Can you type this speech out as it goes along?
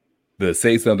The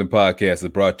Say Something podcast is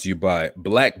brought to you by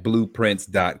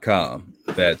blackblueprints.com.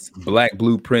 That's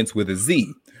blackblueprints with a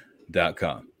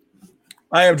Z.com.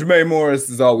 I am Jermaine Morris,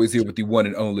 as always, here with the one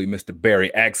and only Mr. Barry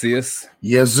Axius.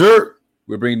 Yes, sir.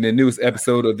 We're bringing the newest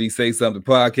episode of the Say Something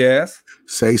podcast.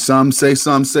 Say something, say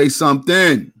something, say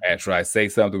something. That's right. Say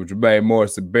Something with Jermaine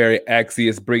Morris and Barry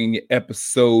Axius, bringing you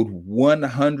episode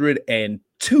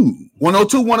 102.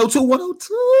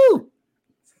 102.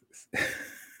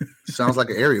 Sounds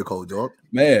like an area code, dog.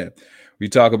 Man, we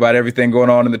talk about everything going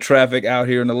on in the traffic out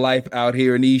here in the life out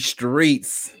here in these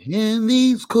streets. In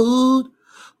these cold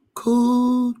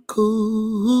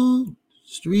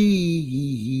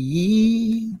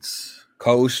streets.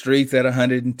 Cold streets at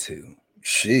 102.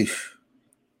 Sheesh.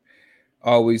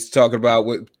 Always talking about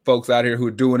what folks out here who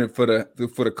are doing it for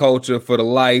the culture, for the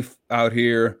life out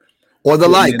here. Or the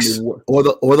likes. Or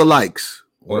the likes.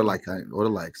 Or the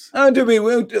likes. We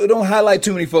don't highlight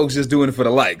too many folks just doing it for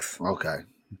the likes. Okay.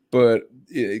 But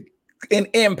an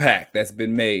impact that's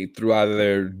been made through either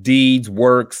their deeds,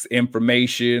 works,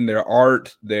 information, their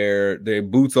art, their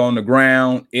boots on the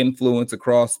ground, influence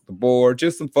across the board.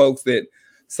 Just some folks that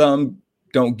some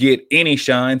don't get any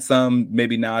shine, some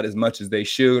maybe not as much as they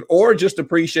should, or just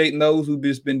appreciating those who've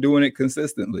just been doing it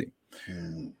consistently.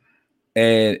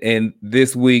 And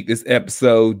this week, this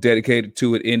episode dedicated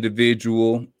to an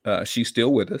individual. She's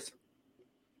still with us,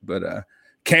 but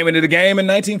came into the game in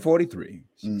 1943.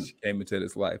 She came into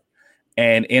this life.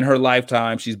 And in her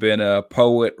lifetime, she's been a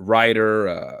poet,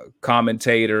 writer,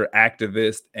 commentator,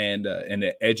 activist, and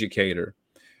an educator.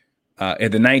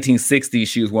 In the 1960s,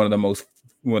 she was one of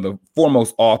the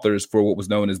foremost authors for what was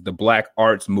known as the Black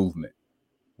Arts Movement,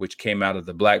 which came out of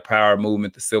the Black Power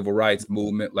movement, the Civil Rights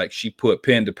movement. Like, she put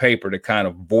pen to paper to kind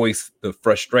of voice the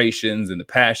frustrations and the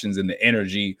passions and the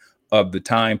energy of the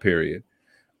time period.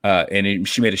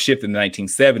 She made a shift in the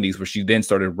 1970s where she then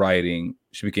started writing.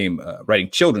 She became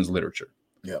writing children's literature.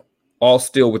 Yeah, all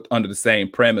still under the same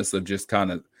premise of just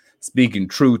kind of speaking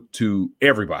truth to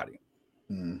everybody.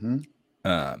 Mm-hmm.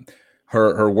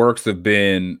 Her works have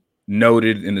been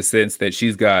noted in the sense that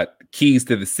she's got keys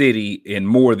to the city in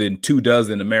more than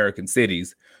 24 American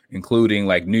cities, including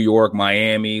like New York,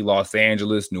 Miami, Los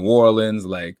Angeles, New Orleans.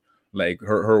 Like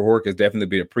her work has definitely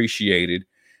been appreciated.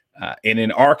 And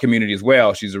in our community as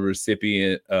well, she's a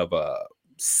recipient of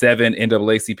 7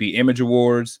 NAACP Image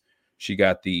Awards. She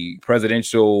got the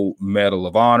Presidential Medal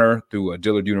of Honor through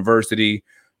Dillard University,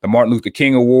 the Martin Luther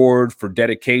King Award for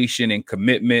dedication and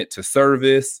commitment to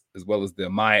service, as well as the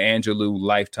Maya Angelou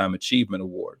Lifetime Achievement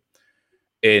Award.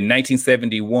 In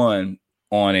 1971,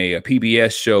 on a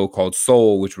PBS show called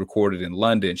Soul, which recorded in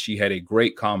London, she had a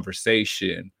great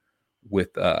conversation with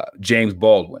James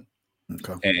Baldwin.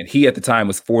 Okay. And he at the time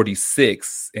was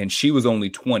 46 and she was only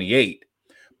 28.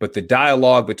 But the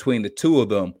dialogue between the two of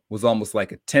them was almost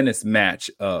like a tennis match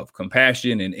of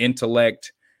compassion and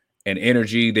intellect and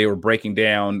energy. They were breaking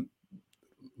down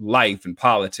life and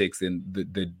politics and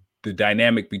the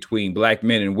dynamic between Black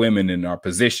men and women and our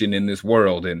position in this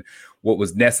world and what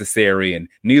was necessary. And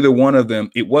neither one of them,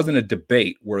 it wasn't a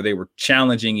debate where they were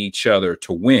challenging each other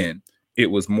to win.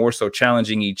 It was more so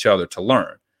challenging each other to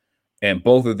learn. And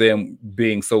both of them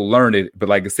being so learned, but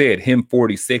like I said, him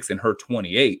 46 and her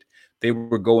 28, they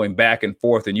were going back and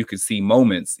forth. And you could see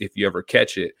moments, if you ever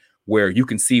catch it, where you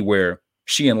can see where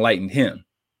she enlightened him.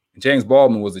 James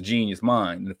Baldwin was a genius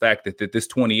mind. The fact that this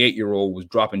 28-year-old was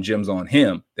dropping gems on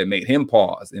him that made him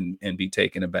pause and be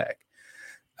taken aback.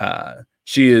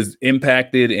 She has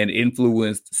impacted and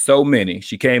influenced so many.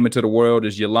 She came into the world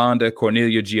as Yolanda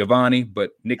Cornelia Giovanni,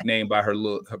 but nicknamed by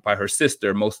her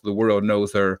sister. Most of the world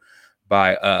knows her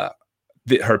by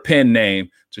her pen name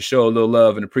to show a little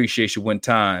love and appreciation one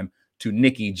time to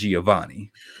Nikki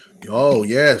Giovanni. Oh,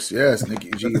 yes,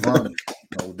 Nikki Giovanni,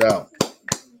 no doubt.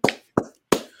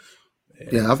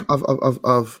 Yeah,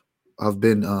 I've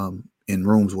been in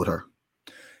rooms with her.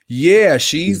 Yeah,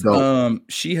 she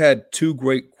had 2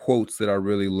 great quotes that I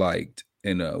really liked,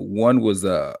 and one was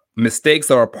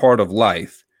mistakes are a part of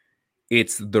life.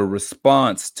 It's the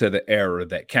response to the error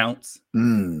that counts.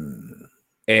 And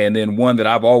then one that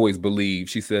I've always believed,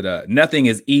 she said, nothing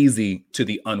is easy to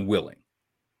the unwilling.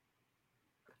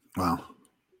 Wow.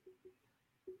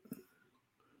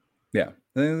 Yeah.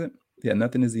 Yeah,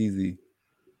 nothing is easy.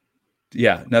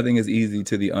 Yeah, nothing is easy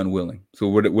to the unwilling. So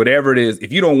whatever it is,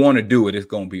 if you don't want to do it, it's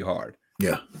going to be hard.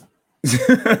 Yeah.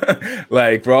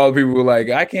 Like for all the people who are like,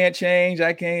 I can't change,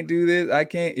 I can't do this, I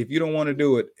can't. If you don't want to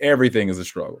do it, everything is a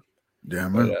struggle.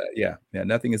 Damn right. Yeah,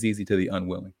 nothing is easy to the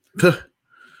unwilling.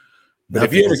 But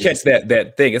if you ever catch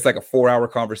that thing, it's like a 4-hour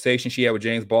conversation she had with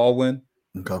James Baldwin.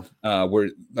 Okay. Where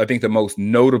I think the most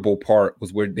notable part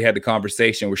was where they had the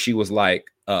conversation where she was like,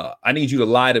 I need you to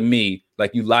lie to me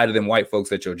like you lie to them white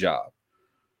folks at your job.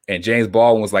 And James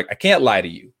Baldwin was like, I can't lie to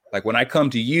you. Like when I come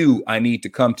to you, I need to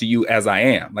come to you as I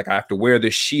am. Like I have to wear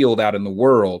this shield out in the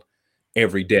world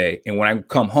every day. And when I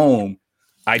come home,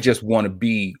 I just want to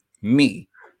be me.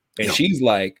 And she's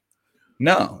like,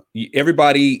 no,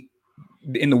 everybody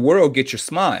in the world get your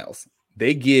smiles.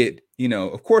 They get,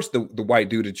 of course, the white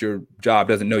dude at your job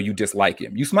doesn't know you dislike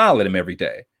him. You smile at him every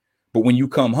day. But when you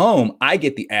come home, I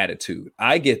get the attitude.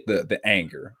 I get the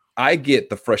anger. I get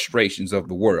the frustrations of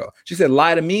the world. She said,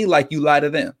 lie to me like you lie to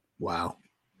them. Wow.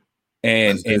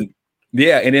 And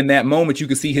in that moment, you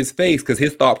could see his face because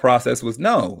his thought process was,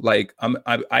 no, like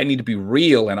I need to be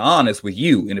real and honest with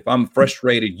you. And if I'm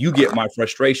frustrated, you get my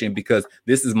frustration because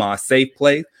this is my safe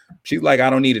place. She's like,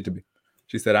 I don't need it to be.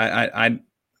 She said, I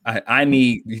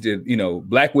need to,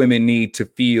 Black women need to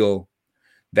feel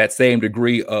that same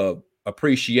degree of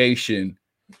appreciation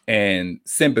and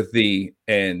sympathy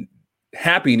and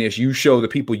happiness you show the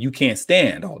people you can't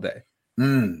stand all day.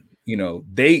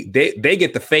 They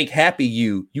get the fake happy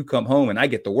you come home and I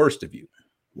get the worst of you.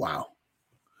 Wow.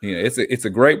 It's a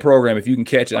great program if you can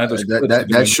catch it.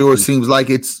 That sure seems like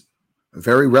it's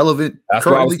very relevant. That's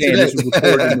what I was saying. This was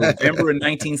recorded in November of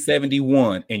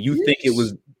 1971, and you think it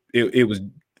was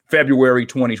February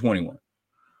 2021.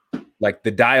 Like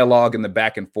the dialogue and the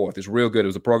back and forth is real good. It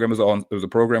was a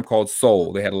program called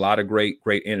Soul. They had a lot of great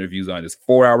interviews on it. It's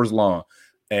 4 hours long,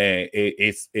 and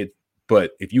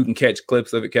but if you can catch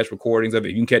clips of it, catch recordings of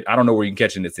it, you can catch. I don't know where you can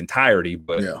catch it in its entirety,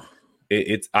 but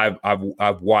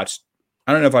I've watched.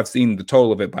 I don't know if I've seen the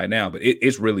total of it by now, but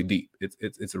it's really deep.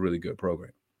 It's a really good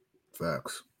program.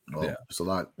 Facts. Well, it's a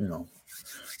lot.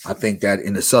 I think that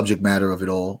in the subject matter of it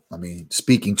all, I mean,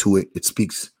 speaking to it, it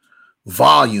speaks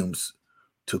volumes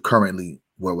to currently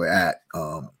where we're at.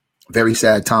 Very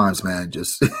sad times, man.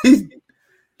 Just the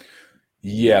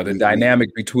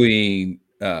dynamic between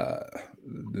the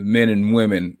men and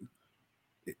women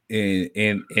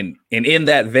in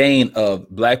that vein of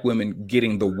Black women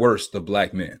getting the worst of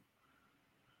Black men.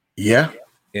 Yeah.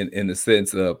 In the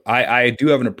sense of I do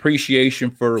have an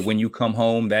appreciation for when you come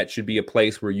home, that should be a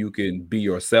place where you can be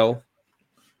yourself.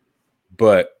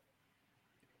 But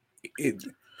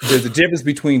there's a difference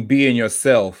between being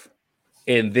yourself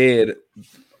and then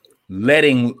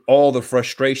letting all the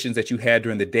frustrations that you had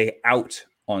during the day out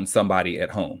on somebody at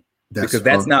home. Because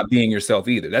that's not being yourself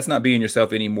either. That's not being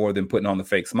yourself any more than putting on the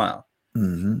fake smile.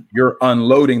 Mm-hmm. You're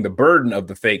unloading the burden of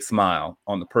the fake smile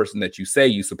on the person that you say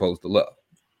you're supposed to love.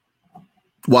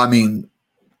 Well, I mean,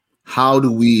 how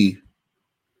do we,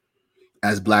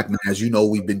 as Black men, as you know,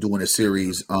 we've been doing a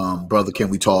series, Brother, Can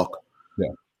We Talk?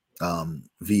 Yeah.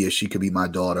 Via She Could Be My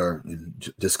Daughter,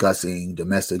 and discussing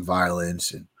domestic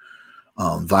violence and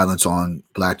violence on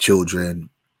Black children,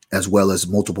 as well as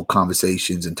multiple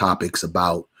conversations and topics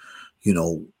about,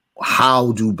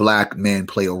 how do Black men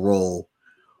play a role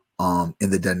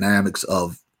in the dynamics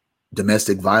of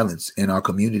domestic violence in our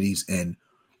communities, and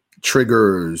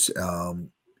triggers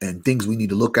and things we need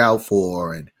to look out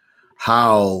for, and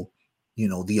how,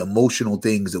 the emotional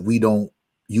things that we don't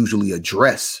usually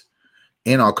address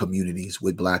in our communities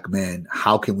with Black men,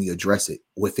 how can we address it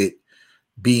with it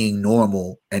being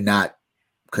normal and not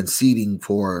conceding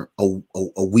for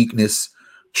a weakness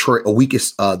trait,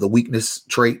 the weakness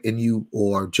trait in you,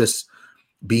 or just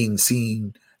being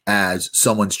seen as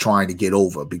someone's trying to get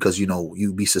over, because,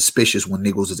 you'd be suspicious when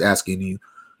niggas is asking you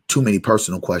too many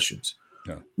personal questions.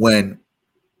 Yeah. When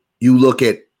you look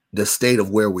at the state of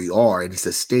where we are, and it's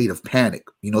a state of panic,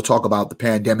 talk about the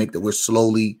pandemic that we're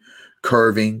slowly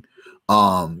curving.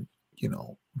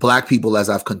 Black people, as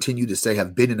I've continued to say,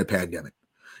 have been in a pandemic,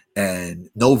 and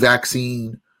no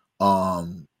vaccine,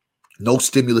 no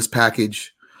stimulus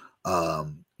package,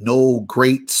 no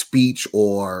great speech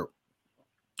or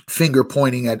finger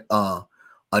pointing at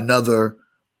another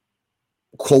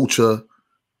culture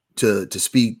to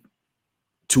speak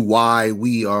to why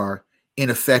we are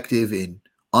ineffective in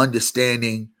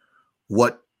understanding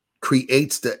what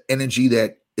creates the energy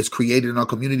that is created in our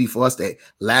community for us to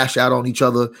lash out on each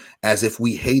other as if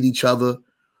we hate each other.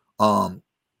 None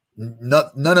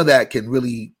of that can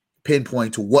really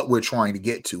pinpoint to what we're trying to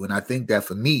get to. And I think that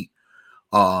for me,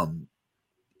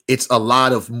 it's a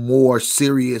lot of more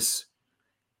serious,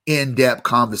 in-depth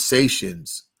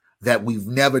conversations that we've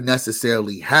never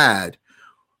necessarily had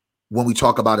when we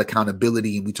talk about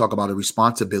accountability and we talk about a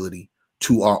responsibility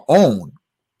to our own,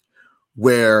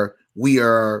 where we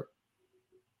are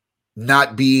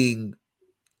not being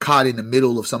caught in the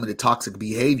middle of some of the toxic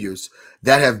behaviors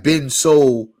that have been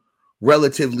so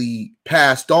relatively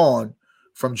passed on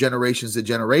from generations to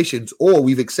generations, or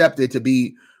we've accepted to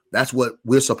be that's what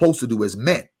we're supposed to do as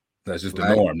men. That's just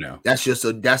the norm now.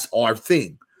 That's our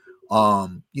thing.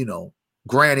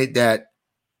 Granted that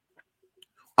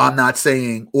I'm not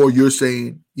saying, or you're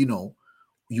saying,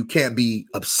 you can't be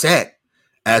upset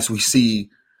as we see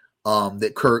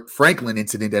that Kirk Franklin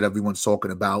incident that everyone's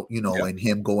talking about, and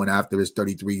him going after his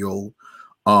 33-year-old,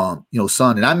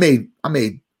 son. And I made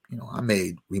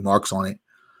remarks on it.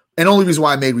 And the only reason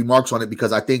why I made remarks on it,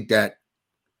 because I think that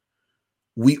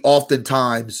we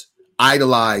oftentimes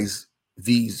idolize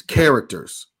these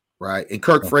characters, right? And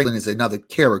Kirk Franklin is another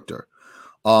character.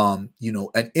 An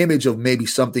image of maybe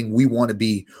something we want to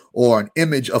be, or an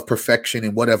image of perfection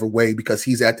in whatever way, because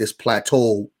he's at this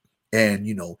plateau and,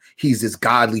 he's this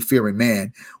godly fearing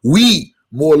man. We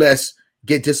more or less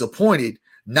get disappointed,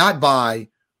 not by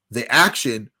the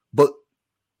action, but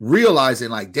realizing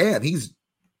like, damn, he's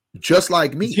just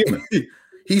like me.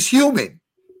 He's human.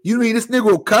 You mean this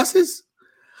nigga cusses?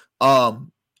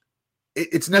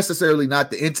 It's necessarily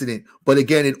not the incident, but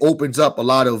again, it opens up a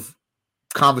lot of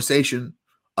conversation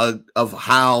of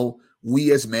how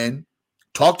we as men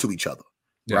talk to each other,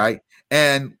 right?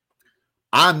 And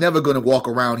I'm never going to walk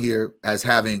around here as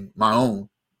having my own,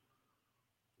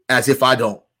 as if I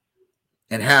don't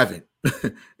and haven't.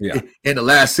 In the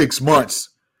last 6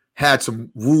 months, had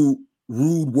some rude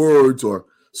words or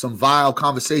some vile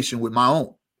conversation with my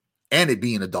own, and it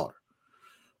being a daughter.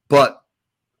 But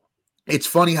it's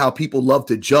funny how people love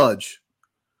to judge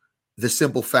the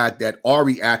simple fact that our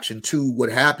reaction to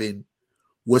what happened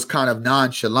was kind of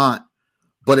nonchalant,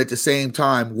 but at the same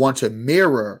time want to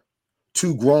mirror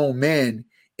two grown men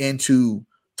into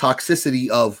toxicity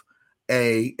of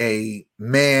a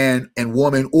man and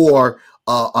woman, or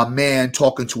a man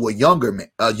talking to a younger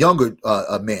man,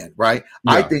 right?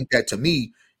 Yeah. I think that to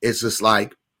me it's just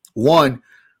like, one,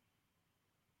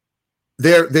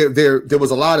 there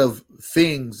was a lot of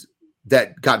things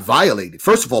that got violated.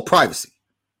 First of all, privacy,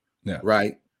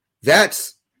 right?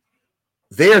 That's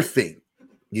their thing.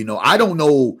 I don't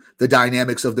know the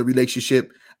dynamics of the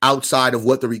relationship outside of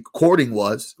what the recording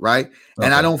was, right? Okay.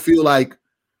 And I don't feel like,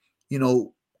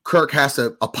 Kirk has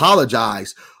to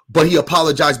apologize, but he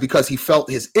apologized because he felt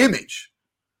his image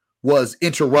was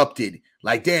interrupted.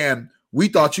 Like, damn, we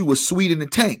thought you were sweet in the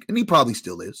tank, and he probably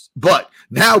still is. But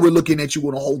now we're looking at you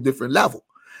on a whole different level.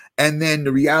 And then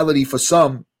the reality for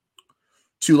some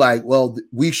to like, well,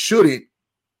 we shouldn't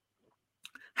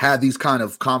have these kind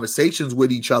of conversations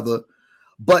with each other.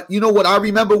 But you know what I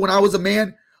remember when I was a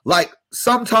man? Like,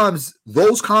 sometimes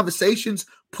those conversations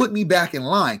put me back in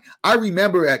line. I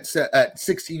remember at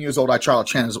 16 years old, I tried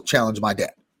to challenge my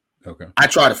dad. Okay. I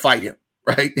tried to fight him,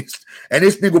 right? And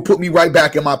this nigga put me right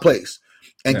back in my place.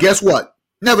 And guess what?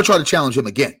 Never try to challenge him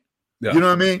again. Yeah. You know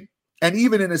what I mean? And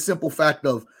even in a simple fact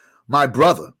of my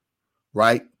brother,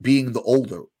 right, being the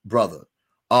older brother,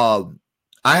 I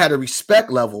had a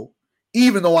respect level,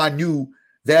 even though I knew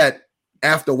that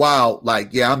after a while, like,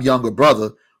 yeah, I'm younger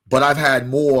brother, but I've had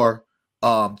more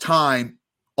time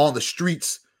on the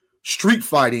street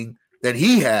fighting than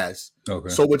he has. Okay.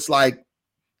 So it's like,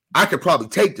 I could probably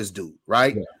take this dude,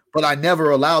 right? Yeah. But I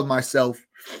never allowed myself,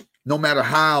 no matter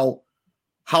how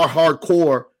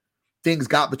hardcore things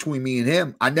got between me and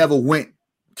him, I never went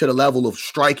to the level of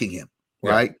striking him,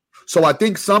 right? So I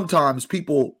think sometimes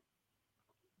people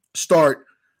start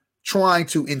trying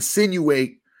to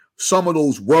insinuate some of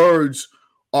those words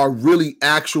are really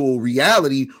actual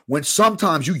reality, when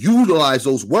sometimes you utilize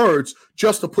those words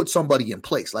just to put somebody in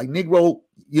place. Like, Negro,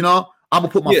 I'm gonna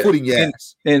put my foot in your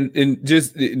ass. And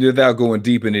just without going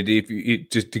deep in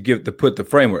it, just to put the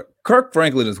framework, Kirk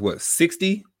Franklin is what,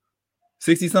 60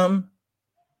 something?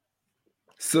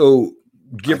 So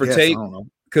give or take,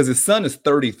 because his son is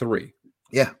 33.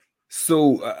 Yeah.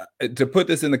 So to put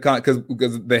this in the context,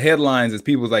 because the headlines is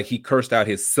people's like, he cursed out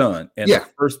his son, and the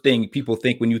first thing people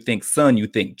think when you think son, you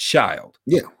think child.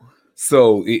 Yeah.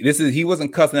 So he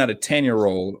wasn't cussing out a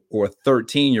 10-year-old or a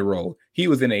 13-year-old. He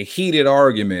was in a heated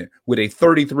argument with a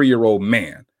 33-year-old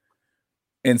man.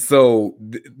 And so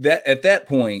that at that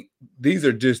point, these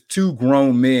are just two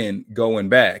grown men going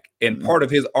back. And part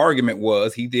of his argument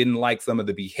was he didn't like some of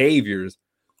the behaviors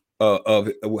of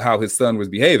how his son was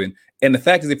behaving. And the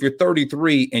fact is, if you're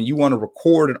 33 and you want to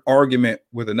record an argument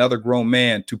with another grown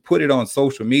man to put it on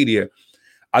social media,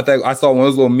 I think I saw one of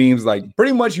those little memes, like,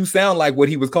 pretty much you sound like what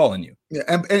he was calling you.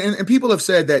 Yeah, and people have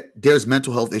said that there's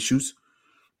mental health issues,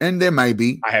 and there may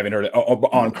be. I haven't heard it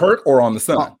on Kirk or on the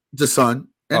son. The son,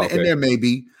 and there may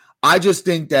be. I just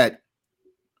think that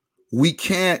we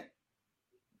can't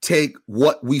take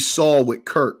what we saw with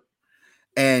Kirk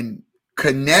and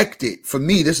connect it. For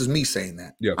me, this is me saying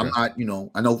that. Yeah, okay. I'm not,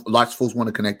 I know lots of folks want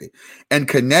to connect it and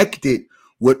connect it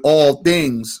with all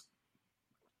things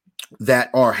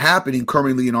that are happening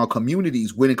currently in our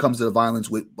communities when it comes to the violence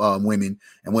with women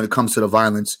and when it comes to the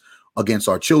violence against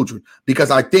our children. Because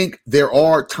I think there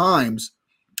are times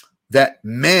that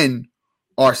men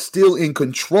are still in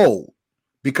control,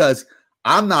 because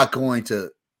I'm not going to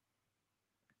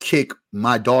kick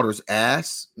my daughter's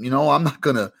ass. I'm not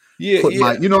going to put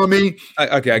my, you know what I mean?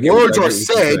 Okay. Words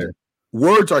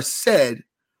are said,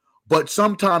 but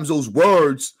sometimes those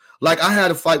words, like I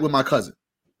had a fight with my cousin.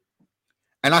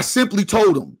 And I simply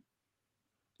told him,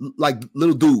 like,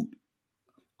 little dude,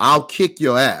 I'll kick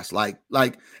your ass. Like,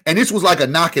 and this was like a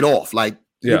knock it off. Like,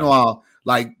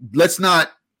 let's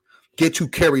not get too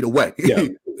carried away. Yeah.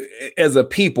 As a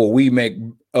people, we make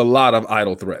a lot of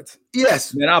idle threats.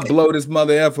 Yes. Man, I'll blow this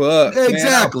mother effer up.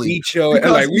 Exactly. Man, beat your,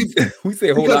 like we say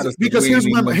a whole lot of stuff because we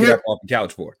remember here off the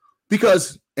couch for.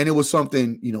 Because, and it was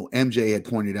something, MJ had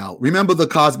pointed out. Remember the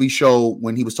Cosby Show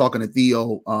when he was talking to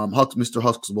Theo, Mr.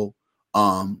 Huxtable,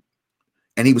 and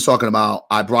he was talking about,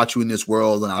 I brought you in this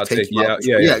world and I'll take you out.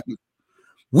 Yeah.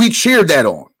 We cheered that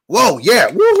on. Whoa, yeah,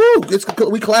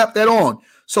 woohoo! We clapped that on.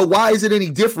 So why is it any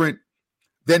different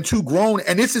than two grown?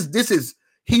 And this is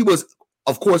he was,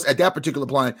 of course, at that particular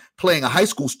point playing a high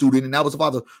school student, and that was the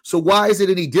father. So why is it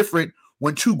any different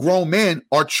when two grown men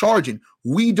are charging?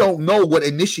 We don't know what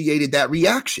initiated that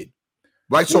reaction,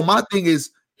 right? So my thing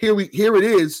is, here it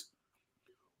is,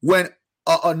 when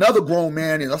another grown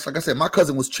man, and like I said, my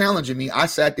cousin was challenging me. I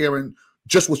sat there and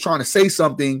just was trying to say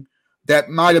something that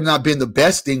might have not been the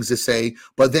best things to say,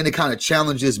 but then it kind of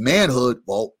challenged his manhood.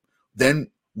 Well, then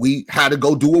we had to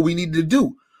go do what we needed to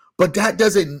do. But that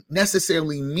doesn't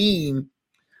necessarily mean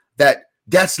that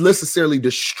that's necessarily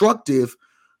destructive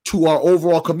to our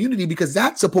overall community, because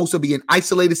that's supposed to be an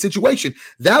isolated situation.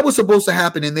 That was supposed to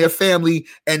happen in their family,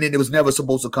 and then it was never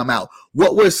supposed to come out.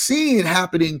 What we're seeing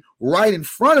happening right in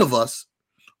front of us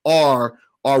are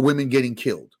women getting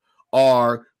killed,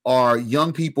 are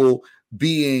young people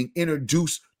being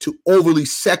introduced to overly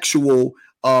sexual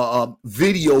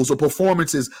videos or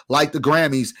performances like the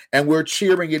Grammys, and we're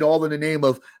cheering it all in the name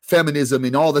of feminism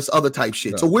and all this other type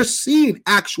shit. Yeah. So we're seeing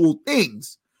actual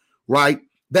things, right,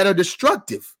 that are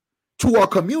destructive to our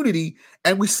community,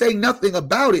 and we say nothing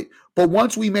about it. But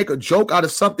once we make a joke out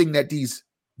of something that these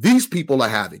people are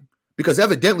having, because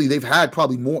evidently they've had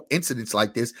probably more incidents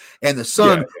like this, and the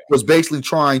son was basically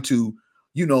trying to,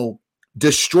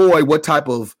 destroy what type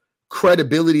of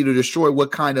credibility, to destroy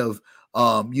what kind of,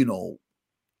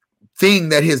 thing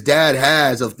that his dad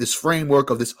has of this framework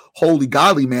of this holy,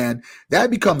 godly man,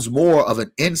 that becomes more of an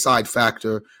inside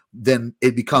factor than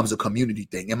it becomes a community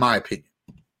thing, in my opinion.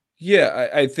 Yeah,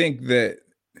 I think that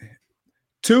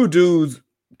two dudes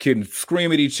can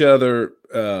scream at each other,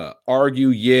 argue,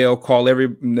 yell, call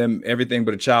everything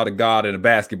but a child of God in a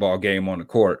basketball game on the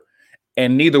court,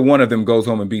 and neither one of them goes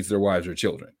home and beats their wives or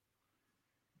children.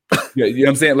 Yeah, you know what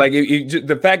I'm saying? Like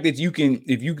the fact that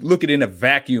if you look at it in a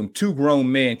vacuum, two grown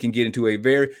men can get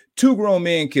into two grown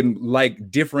men can like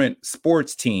different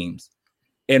sports teams,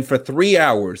 and for 3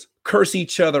 hours curse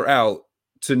each other out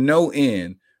to no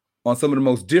end on some of the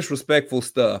most disrespectful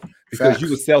stuff because you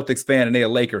a Celtics fan and they a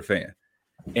Laker fan,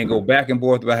 and go back and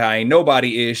forth about how ain't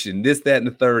nobody ish and this, that, and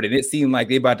the third, and it seemed like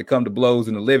they about to come to blows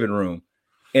in the living room,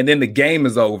 and then the game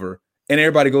is over and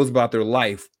everybody goes about their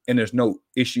life and there's no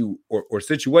issue or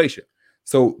situation.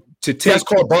 So that's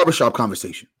called barbershop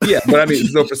conversation. Yeah, but I mean,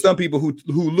 so for some people who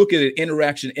look at an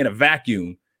interaction in a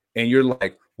vacuum, and you're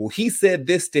like, well, he said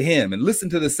this to him, and listen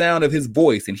to the sound of his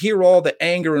voice and hear all the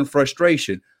anger and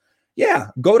frustration. Yeah,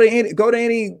 go to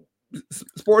any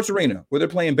sports arena where they're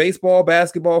playing baseball,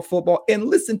 basketball, football, and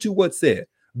listen to what's said.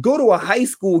 Go to a high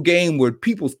school game where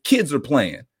people's kids are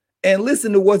playing and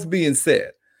listen to what's being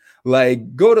said.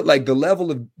 Like, go to like the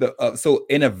level of the so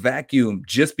in a vacuum,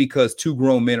 just because two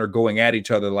grown men are going at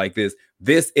each other like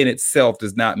this in itself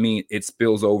does not mean it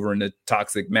spills over into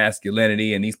toxic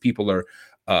masculinity and these people are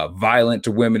violent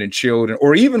to women and children,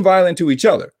 or even violent to each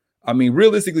other. I mean,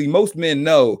 realistically, most men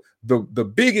know the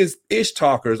biggest ish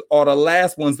talkers are the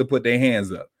last ones to put their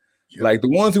hands up. Yep. Like the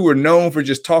ones who are known for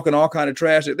just talking all kind of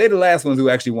trash, they're the last ones who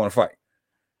actually want to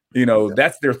fight.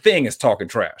 That's their thing, is talking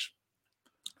trash.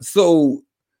 So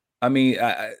I mean,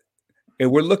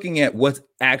 and we're looking at what's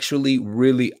actually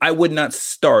really, I would not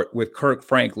start with Kirk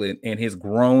Franklin and his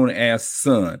grown ass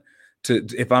son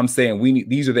if I'm saying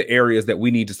these are the areas that we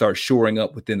need to start shoring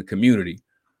up within the community,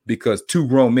 because two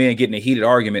grown men getting a heated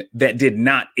argument that did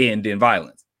not end in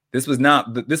violence. This was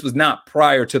not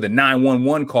prior to the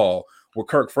 911 call where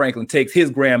Kirk Franklin takes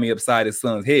his Grammy upside his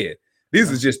son's head.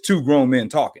 This is just two grown men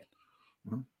talking.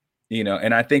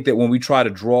 And I think that when we try to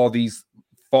draw these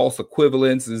false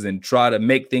equivalences and try to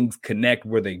make things connect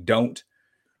where they don't,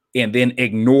 and then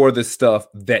ignore the stuff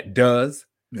that does,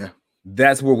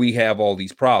 that's where we have all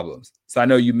these problems. So I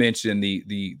know you mentioned the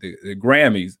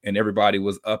Grammys, and everybody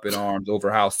was up in arms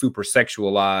over how super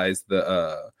sexualized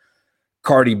the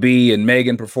Cardi B and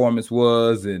Megan performance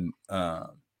was, and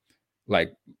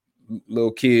like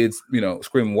little kids,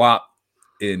 screaming WAP.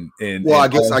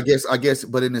 I guess,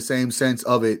 but in the same sense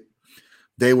of it,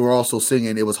 they were also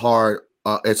singing it was hard.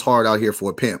 It's hard out here for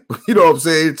a pimp. You know what I'm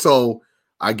saying? So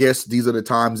I guess these are the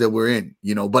times that we're in,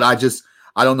 but I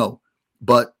don't know.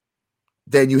 But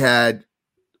then you had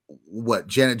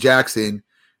Janet Jackson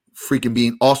freaking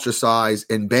being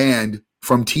ostracized and banned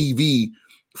from TV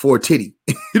for a titty.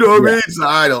 You know what I mean? So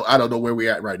I don't know where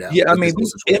we're at right now. Yeah, I mean,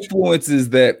 these influences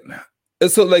that.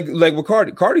 So like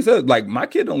what Cardi said, like, my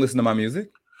kid don't listen to my music.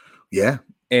 Yeah.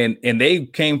 And they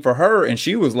came for her, and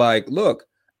she was like, look,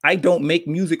 I don't make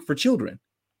music for children,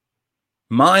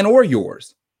 mine or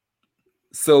yours.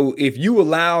 So if you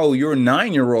allow your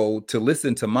 9-year-old to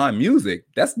listen to my music,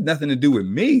 that's nothing to do with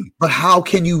me. But how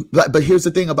can you? But here's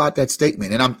the thing about that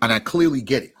statement, and I clearly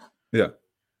get it. Yeah.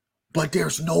 But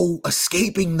there's no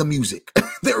escaping the music.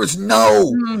 There is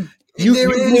no. You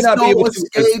may not be able to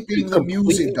escaping the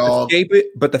music, dog. Escape it,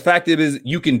 but the fact is,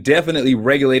 you can definitely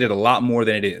regulate it a lot more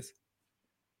than it is.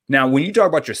 Now, when you talk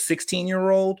about your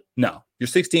 16-year-old, no, your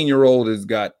 16-year-old has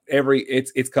got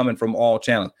it's coming from all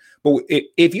channels. But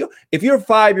if your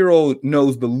 5-year-old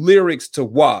knows the lyrics to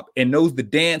WAP and knows the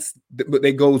dance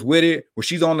that goes with it, where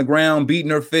she's on the ground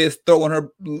beating her fist, throwing her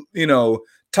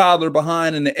toddler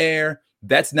behind in the air,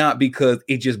 that's not because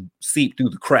it just seeped through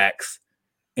the cracks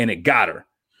and it got her.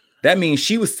 That means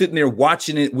she was sitting there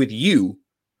watching it with you,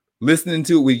 listening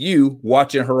to it with you,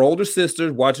 watching her older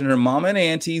sisters, watching her mama and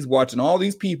aunties, watching all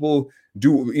these people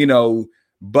do,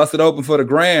 bust it open for the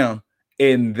ground.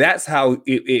 And that's how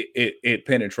it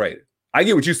penetrated. I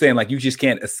get what you're saying. Like, you just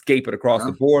can't escape it across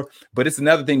the board, but it's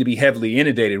another thing to be heavily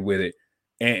inundated with it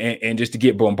and just to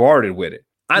get bombarded with it.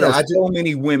 I know so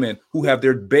many women who have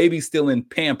their baby still in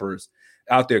Pampers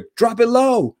out there. Drop it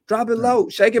low,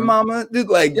 shake it, mama.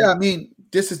 Like, I mean,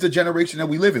 this is the generation that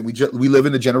we live in. We live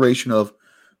in the generation of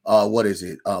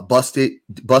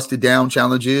busted down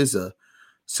challenges,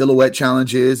 silhouette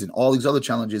challenges, and all these other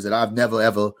challenges that I've never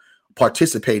ever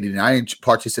participated in. I didn't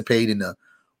participate in the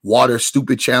water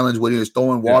stupid challenge where there's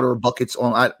throwing water buckets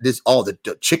on all the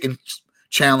chicken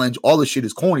challenge. All this shit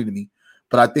is corny to me.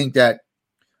 But I think that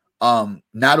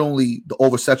not only the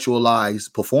over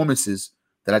sexualized performances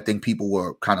that I think people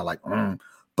were kind of like,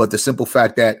 but the simple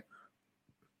fact that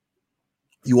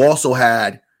you also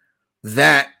had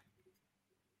that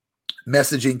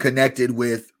messaging connected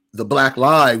with the Black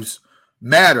Lives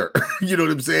Matter. You know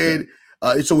what I'm saying?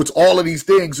 So it's all of these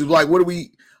things. It's like,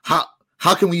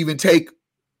 how can we even take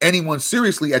anyone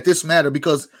seriously at this matter?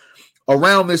 Because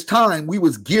around this time we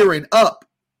was gearing up,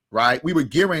 right? We were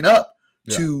gearing up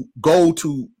to go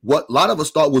to what a lot of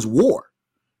us thought was war.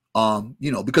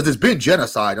 Because it's been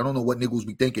genocide. I don't know what niggas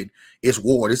be thinking it's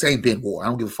war. This ain't been war. I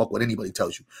don't give a fuck what anybody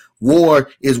tells you. War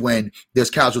is when there's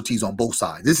casualties on both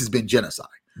sides. This has been genocide.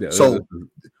 Yeah, so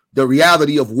the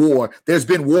reality of war, there's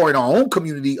been war in our own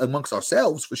community amongst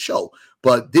ourselves for sure.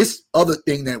 But this other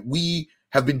thing that we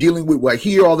have been dealing with, we're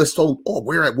here, all this,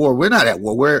 we're at war. We're not at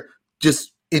war. We're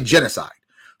just in genocide.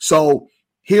 So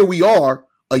here we are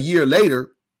a year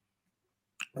later,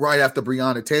 right after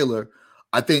Breonna Taylor,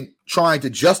 I think trying to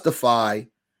justify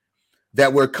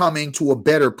that we're coming to a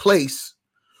better place.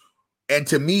 And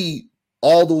to me,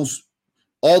 all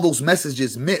those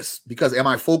messages miss, because am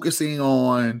I focusing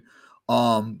on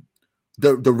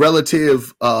the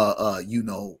relative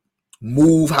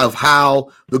move of how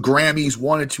the Grammys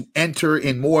wanted to enter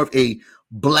in more of a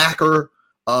blacker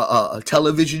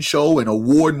television show and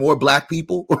award more black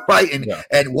people, right?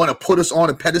 And want to put us on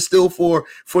a pedestal for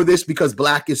this because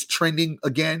black is trending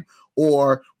again?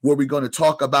 Or were we going to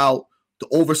talk about the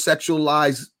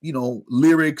over-sexualized,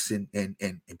 lyrics and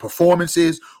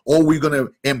performances? Or are we going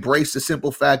to embrace the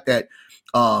simple fact that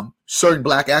certain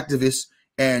black activists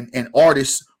and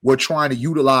artists were trying to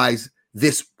utilize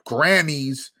this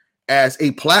Grammys as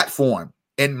a platform?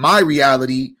 In my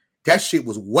reality, that shit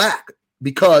was whack,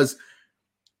 because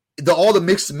all the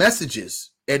mixed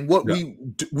messages and what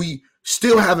we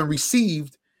still haven't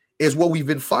received is what we've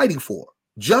been fighting for.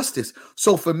 Justice.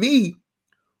 So for me,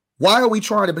 why are we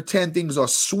trying to pretend things are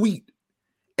sweet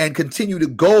and continue to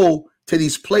go to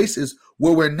these places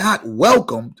where we're not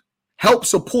welcomed? Help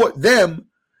support them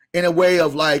in a way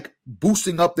of like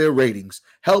boosting up their ratings.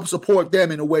 Help support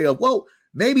them in a way of, well,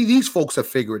 maybe these folks have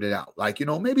figured it out. Like,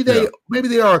 maybe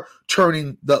they are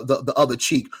turning the other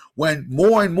cheek when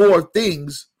more and more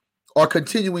things are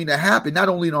continuing to happen, not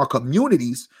only in our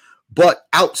communities, but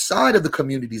outside of the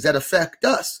communities that affect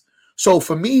us. So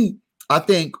for me, I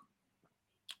think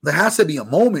there has to be a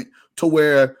moment to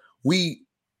where we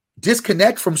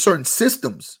disconnect from certain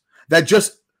systems that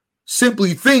just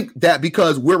simply think that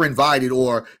because we're invited,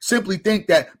 or simply think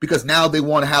that because now they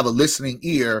want to have a listening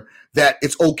ear, that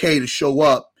it's okay to show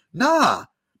up. Nah,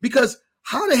 because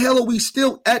how the hell are we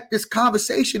still at this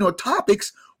conversation or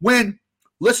topics when,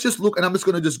 let's just look, and I'm just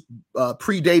going to just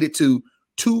predate it to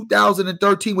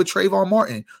 2013 with Trayvon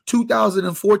Martin,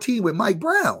 2014 with Mike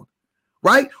Brown,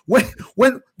 right?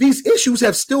 When these issues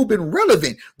have still been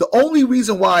relevant. The only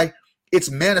reason why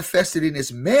it's manifested in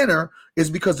this manner is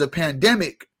because the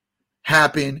pandemic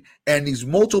happened and these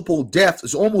multiple deaths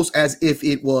is almost as if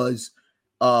it was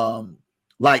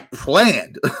like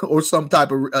planned or some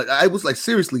type of I was like,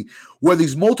 seriously, were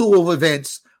these multiple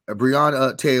events,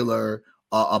 Breonna Taylor,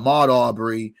 Ahmaud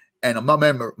Arbery, and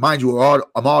remember, mind you,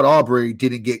 Ahmaud Arbery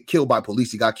didn't get killed by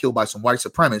police. He got killed by some white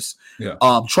supremacists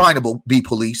trying to be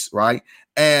police, right?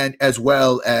 And as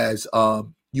well as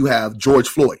you have George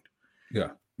Floyd. Yeah.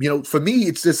 For me,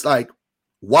 it's just like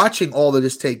watching all of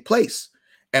this take place.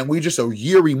 And we're just a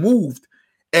year removed,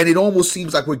 and it almost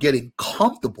seems like we're getting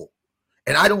comfortable.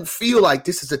 And I don't feel like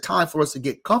this is the time for us to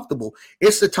get comfortable.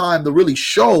 It's the time to really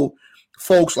show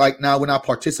folks, like, now we're not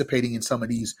participating in some of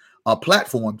these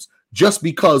platforms just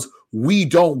because we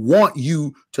don't want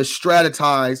you to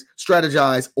strategize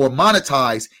or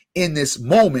monetize in this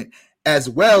moment, as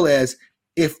well as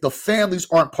if the families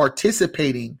aren't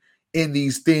participating in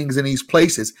these things in these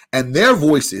places, and their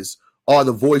voices are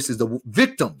the voices, the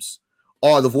victims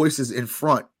are the voices in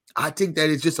front. I think that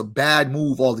is just a bad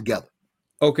move altogether.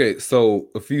 Okay, so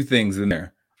a few things in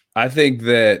there. I think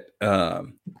that a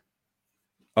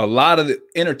lot of the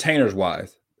entertainers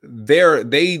wise, they're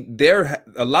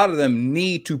a lot of them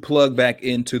need to plug back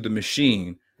into the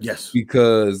machine. Yes.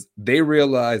 Because they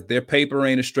realize their paper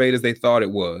ain't as straight as they thought it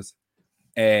was.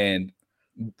 And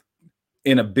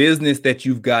in a business that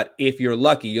you've got, if you're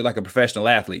lucky, you're like a professional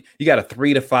athlete, you got a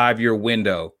 3 to 5 year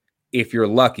window, if you're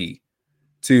lucky,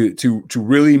 to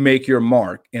really make your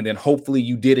mark. And then hopefully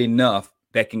you did enough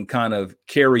that can kind of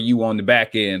carry you on the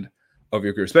back end of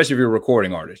your career, especially if you're a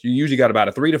recording artist. You usually got about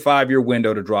a 3 to 5 year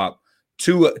window to drop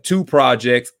two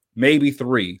projects, maybe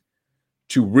 3,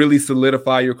 to really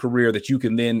solidify your career, that you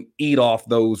can then eat off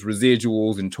those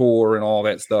residuals and tour and all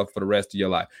that stuff for the rest of your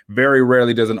life. Very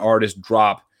rarely does an artist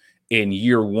drop in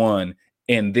year 1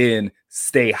 and then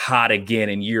stay hot again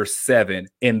in year 7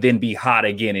 and then be hot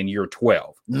again in year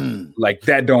 12. Like,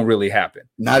 that don't really happen.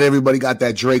 Not everybody got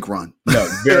that Drake run. No,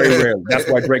 very rarely. That's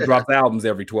why Drake drops albums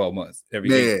every 12 months,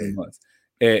 every 18 months.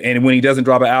 And when he doesn't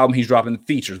drop an album, he's dropping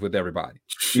features with everybody,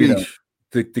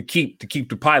 to keep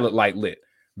the pilot light lit.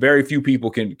 Very few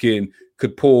people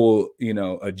could pull,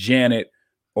 a Janet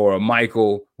or a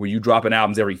Michael, where you dropping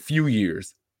albums every few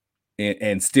years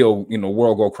and still,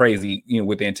 world go crazy,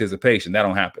 with anticipation. That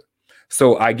don't happen.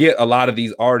 So I get a lot of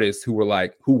these artists who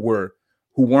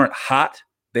weren't hot.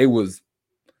 They was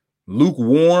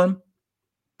lukewarm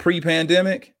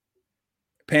pre-pandemic.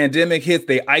 Pandemic hits,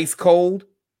 they ice cold.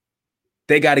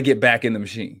 They got to get back in the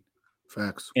machine.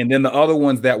 Facts. And then the other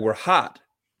ones that were hot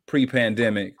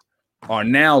pre-pandemic are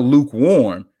now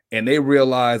lukewarm, and they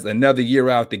realize another year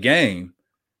out the game,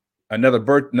 another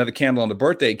candle on the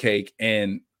birthday cake,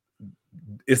 and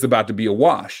it's about to be a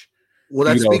wash. Well,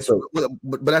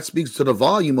 but that speaks to the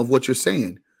volume of what you're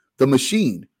saying. The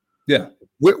machine. Yeah.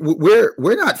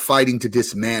 We're not fighting to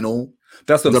dismantle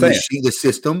That's what the I'm saying. machine, the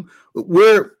system.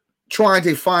 We're trying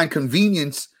to find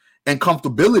convenience and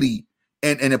comfortability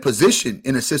and a position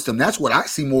in a system. That's what I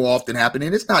see more often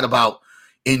happening. It's not about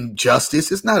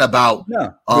injustice. It's not about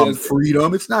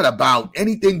freedom. It's not about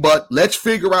anything but let's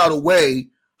figure out a way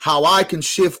how I can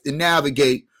shift and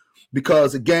navigate.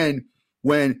 Because again,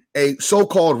 when a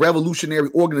so-called revolutionary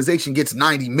organization gets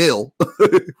 90 mil,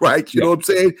 right? You know what I'm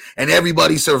saying? And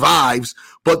everybody survives.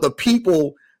 But the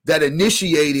people that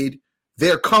initiated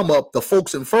their come up, the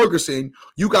folks in Ferguson,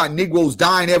 you got Negroes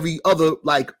dying every other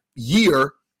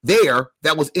year there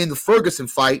that was in the Ferguson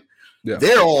fight. Yeah.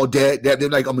 They're all dead. They're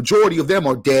like a majority of them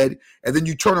are dead. And then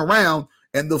you turn around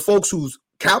and the folks who's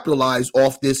capitalized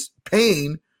off this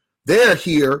pain, they're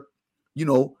here,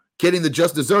 getting the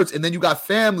just desserts. And then you got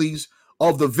families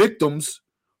of the victims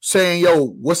saying, yo,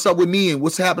 what's up with me and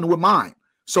what's happening with mine?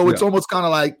 So it's almost kind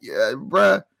of like,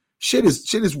 bruh, shit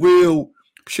is real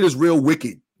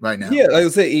wicked right now. Yeah, like I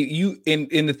say,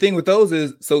 and the thing with those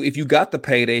is, so if you got the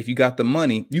payday, if you got the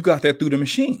money, you got that through the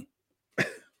machine.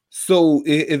 So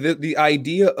the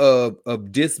idea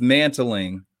of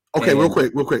dismantling. Okay, real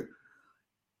quick.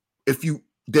 If you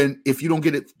don't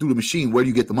get it through the machine, where do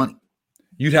you get the money?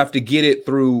 You'd have to get it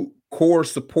through core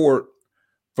support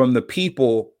from the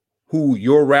people who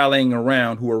you're rallying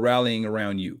around, who are rallying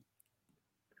around you.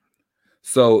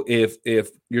 So if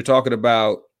you're talking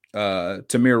about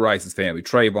Tamir Rice's family,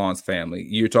 Trayvon's family,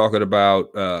 you're talking about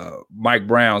Mike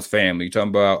Brown's family, you're talking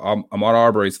about Ahmaud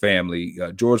Arbery's family,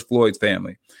 George Floyd's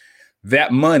family,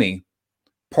 that money,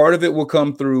 part of it will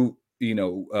come through,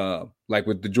 like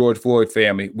with the George Floyd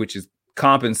family, which is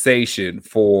compensation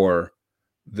for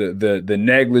the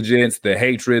negligence, the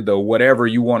hatred, the whatever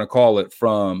you want to call it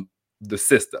from the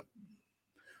system.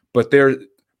 But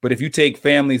if you take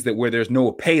families where there's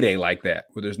no payday like that,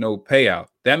 where there's no payout,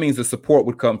 that means the support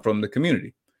would come from the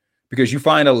community, because you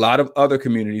find a lot of other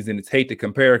communities, and it's hate to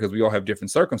compare because we all have different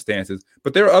circumstances,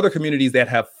 but there are other communities that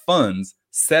have funds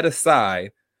set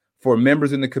aside for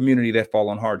members in the community that fall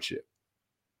on hardship,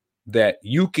 that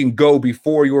you can go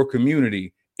before your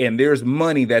community and there's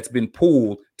money that's been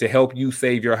pooled to help you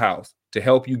save your house, to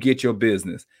help you get your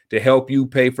business, to help you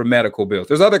pay for medical bills.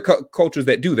 There's other cultures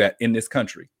that do that in this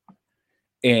country.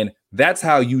 And that's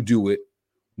how you do it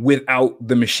without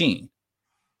the machine.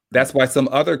 That's why some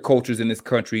other cultures in this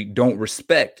country don't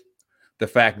respect the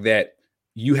fact that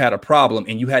you had a problem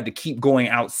and you had to keep going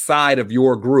outside of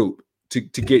your group to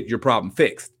get your problem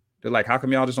fixed. They're like, how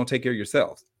come y'all just don't take care of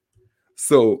yourselves?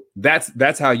 So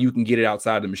that's how you can get it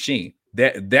outside the machine.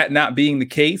 That not being the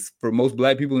case for most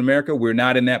Black people in America, we're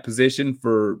not in that position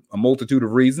for a multitude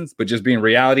of reasons, but just being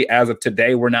reality as of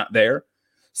today, we're not there.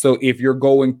 So if you're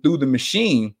going through the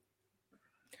machine,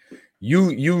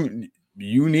 you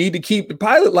need to keep the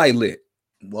pilot light lit.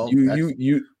 Well,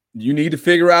 you need to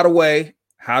figure out a way.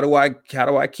 How do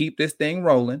I keep this thing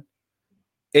rolling?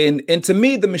 And to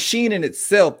me, the machine in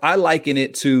itself, I liken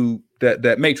it to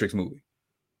that Matrix movie,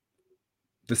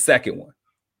 the second one.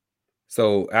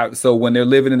 So when they're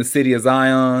living in the city of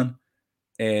Zion,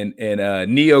 and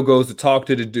Neo goes to talk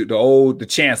to the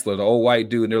chancellor, the old white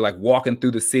dude, and they're like walking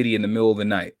through the city in the middle of the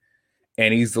night,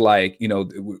 and he's like,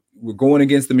 we're going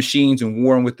against the machines and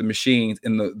warring with the machines,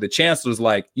 and the chancellor's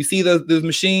like, you see those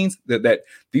machines that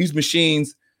these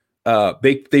machines,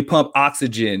 they pump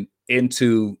oxygen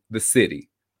into the city.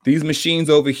 These machines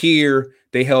over here,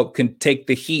 they can take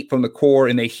the heat from the core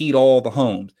and they heat all the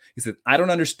homes. He said, I don't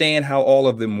understand how all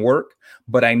of them work,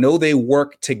 but I know they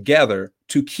work together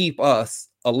to keep us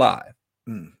alive.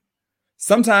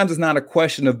 Sometimes it's not a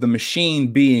question of the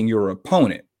machine being your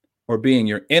opponent or being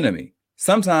your enemy.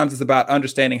 Sometimes it's about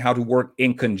understanding how to work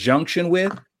in conjunction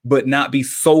with, but not be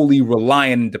solely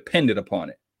reliant and dependent upon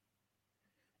it.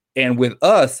 And with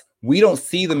us, we don't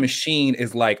see the machine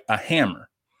as like a hammer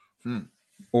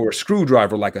or a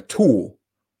screwdriver, like a tool.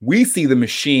 We see the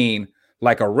machine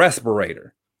like a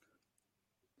respirator.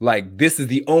 Like this is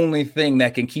the only thing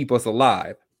that can keep us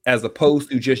alive, as opposed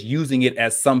to just using it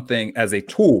as something, as a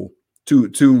tool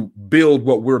to build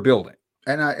what we're building.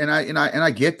 And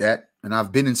I get that. And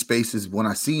I've been in spaces when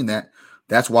I've seen that.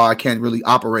 That's why I can't really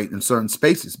operate in certain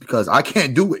spaces, because I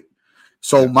can't do it.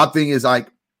 So my thing is,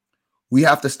 like, we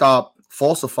have to stop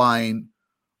falsifying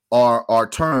our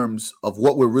terms of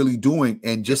what we're really doing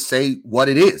and just say what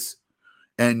it is.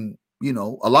 And,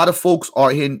 a lot of folks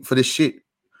are in for this shit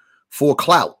for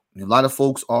clout. A lot of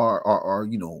folks are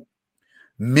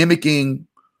mimicking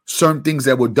certain things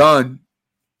that were done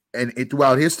and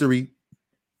throughout history,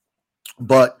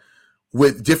 but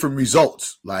with different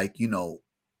results. Like,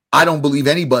 I don't believe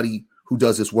anybody who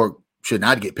does this work should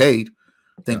not get paid.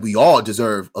 I think we all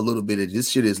deserve a little bit of this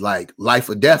shit. Is like life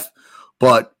or death.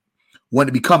 But when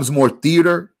it becomes more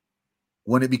theater,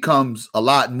 when it becomes a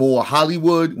lot more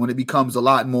Hollywood, when it becomes a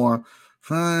lot more,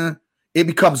 it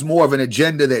becomes more of an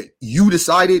agenda that you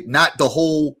decided, not the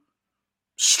whole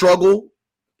struggle.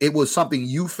 It was something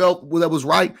you felt that was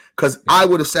right. Because I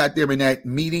would have sat there in that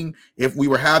meeting if we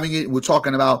were having it. We're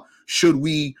talking about, should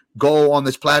we go on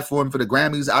this platform for the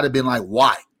Grammys? I'd have been like,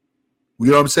 why? You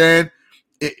know what I'm saying?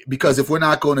 Because if we're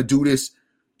not going to do this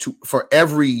for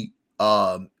every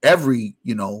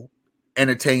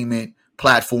entertainment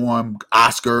platform,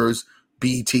 Oscars,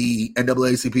 BT,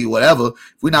 NAACP, whatever,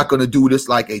 if we're not going to do this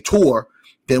like a tour,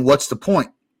 then what's the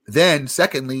point? Then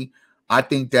secondly, I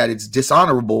think that it's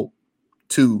dishonorable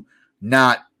to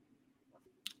not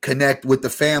connect with the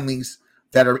families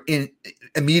that are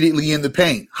immediately in the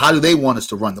pain. How do they want us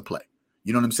to run the play?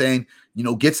 You know what I'm saying?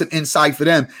 Get some insight for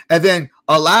them, and then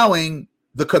allowing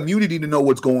the community to know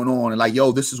what's going on and like,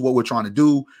 yo, this is what we're trying to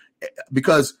do.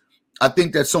 Because I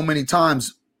think that so many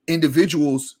times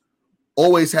individuals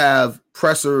always have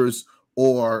pressers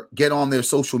or get on their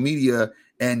social media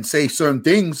and say certain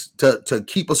things to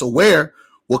keep us aware,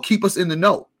 will keep us in the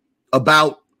know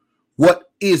about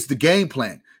what is the game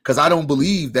plan. Because I don't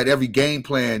believe that every game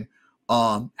plan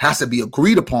has to be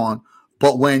agreed upon,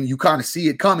 but when you kind of see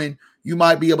it coming, you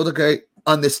might be able to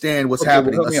understand what's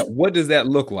happening. What does that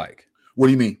look like? What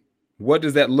do you mean? What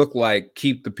does that look like?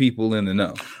 Keep the people in the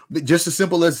know. Just as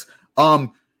simple as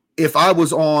if I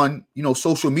was on,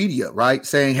 social media, right,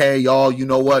 saying, hey, y'all, you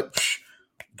know what?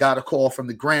 Got a call from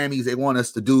the Grammys. They want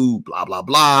us to do blah, blah,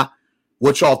 blah.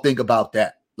 What y'all think about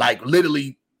that? Like,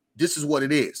 literally, this is what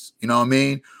it is. You know what I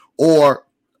mean? Or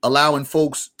allowing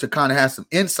folks to kind of have some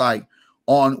insight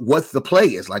on what the play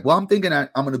is. Like, well, I'm thinking I'm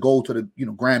going to go to the,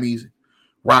 Grammys,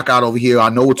 rock out over here. I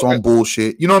know it's on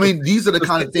bullshit. You know what I mean? These are the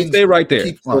kind of things. Stay right there.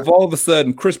 So if all of a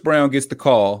sudden Chris Brown gets the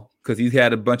call because he's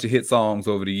had a bunch of hit songs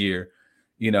over the year,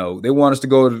 they want us to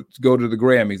go to the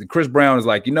Grammys, and Chris Brown is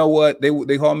like, you know what?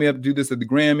 They called me up to do this at the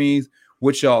Grammys.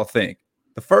 What y'all think?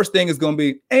 The first thing is going to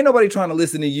be, ain't nobody trying to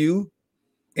listen to you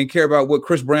and care about what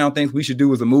Chris Brown thinks we should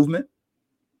do as a movement.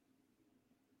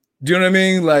 Do you know what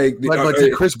I mean?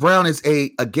 But Chris Brown is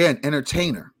again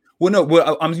entertainer. Well,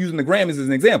 no, I'm using the Grammys as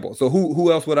an example. So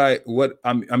who else would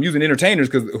I'm using entertainers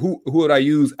because who would I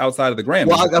use outside of the Grammys?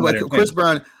 Well, Chris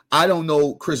Brown, I don't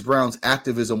know Chris Brown's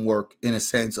activism work in a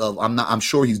sense of I'm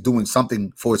sure he's doing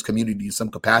something for his community in some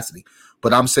capacity,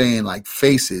 but I'm saying like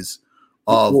faces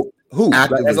of who?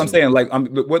 As I'm saying,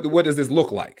 what does this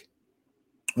look like?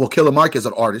 Well, Killer Mike is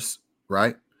an artist,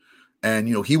 right? And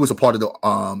he was a part of the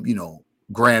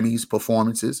Grammys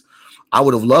performances. I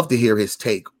would have loved to hear his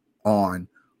take on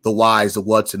the whys, the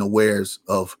whats, and the wheres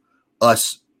of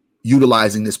us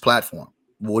utilizing this platform.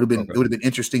 It would have been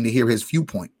interesting to hear his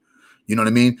viewpoint. You know what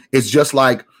I mean? It's just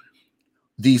like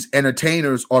these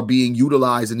entertainers are being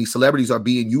utilized and these celebrities are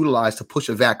being utilized to push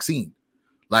a vaccine.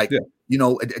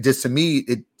 Just to me,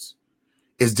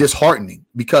 it's disheartening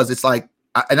because it's like,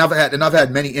 and I've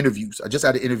had many interviews. I just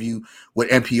had an interview with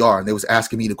NPR and they was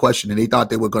asking me the question and they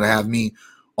thought they were going to have me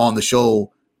on the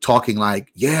show talking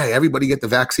like, yeah, everybody get the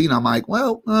vaccine. I'm like,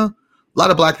 well, a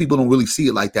lot of black people don't really see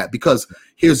it like that because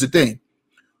here's the thing.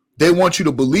 They want you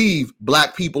to believe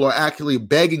black people are actually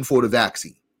begging for the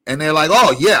vaccine. And they're like,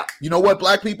 oh, yeah, you know what,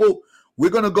 black people, we're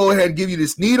going to go ahead and give you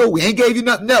this needle. We ain't gave you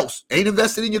nothing else. Ain't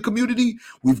invested in your community.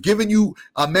 We've given you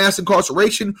mass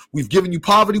incarceration. We've given you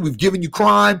poverty. We've given you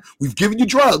crime. We've given you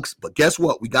drugs. But guess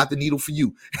what? We got the needle for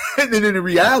you. And then in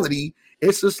reality,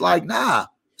 it's just like, nah,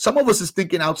 some of us is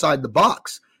thinking outside the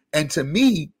box. And to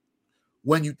me,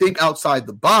 when you think outside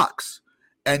the box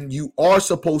and you are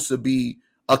supposed to be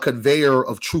a conveyor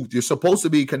of truth, you're supposed to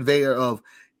be a conveyor of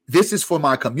this is for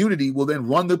my community. Well, then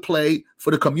run the play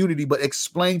for the community, but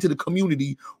explain to the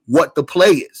community what the play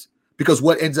is. Because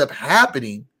what ends up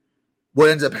happening,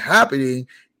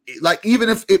 like even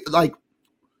if it like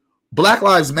Black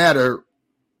Lives Matter,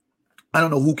 I don't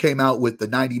know who came out with the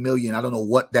 90 million. I don't know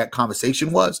what that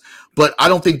conversation was, but I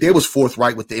don't think they was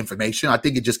forthright with the information. I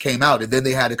think it just came out and then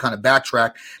they had to kind of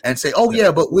backtrack and say, oh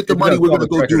yeah, but with the money we're going to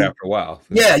go do after a while.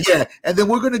 Yeah. And then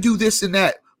we're going to do this and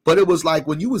that. But it was like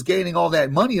when you was gaining all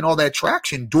that money and all that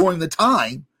traction during the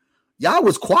time, y'all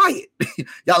was quiet.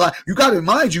 Y'all like, you got to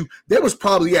remind you, there was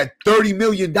probably at $30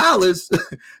 million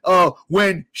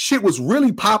when shit was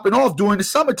really popping off during the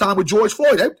summertime with George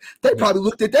Floyd. They probably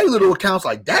looked at their little accounts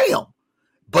like, damn,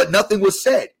 but nothing was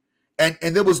said. And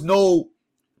there was no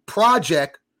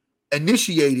project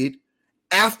initiated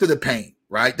after the pain,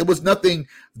 right? There was nothing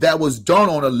that was done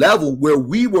on a level where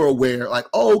we were aware like,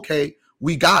 oh, okay,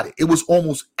 we got it. It was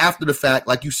almost after the fact,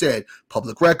 like you said,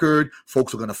 public record,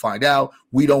 folks are going to find out.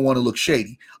 We don't want to look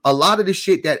shady. A lot of the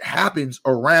shit that happens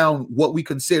around what we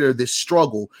consider this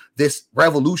struggle, this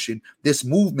revolution, this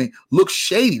movement looks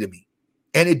shady to me.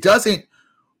 And it doesn't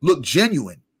look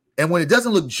genuine. And when it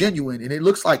doesn't look genuine and it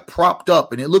looks like propped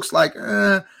up and it looks like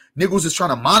niggas is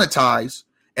trying to monetize.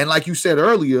 And like you said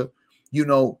earlier,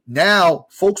 now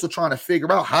folks are trying to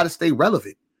figure out how to stay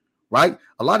relevant, right?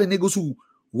 A lot of niggas who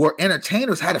were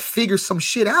entertainers had to figure some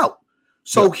shit out.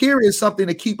 So here is something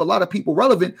to keep a lot of people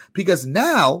relevant because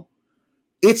now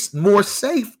it's more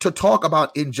safe to talk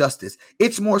about injustice.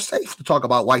 It's more safe to talk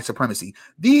about white supremacy.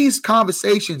 These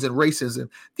conversations and racism,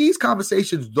 these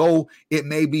conversations, though it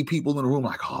may be people in the room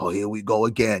like, oh, here we go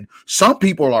again. Some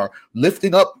people are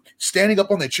lifting up, standing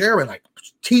up on their chair and like,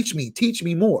 teach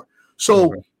me more.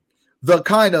 So the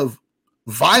kind of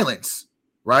violence,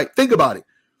 right? Think about it.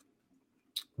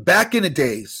 Back in the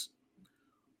days,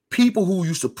 people who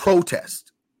used to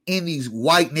protest in these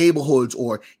white neighborhoods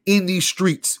or in these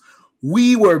streets,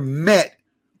 we were met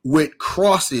with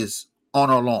crosses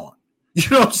on our lawn. You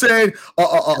know what I'm saying?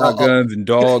 Shotguns and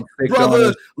dogs,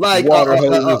 brother, like water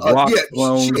hoses, rocks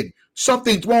thrown, shit,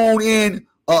 something thrown in.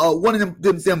 One of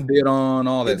them bit on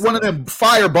all that. One of them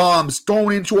fire bombs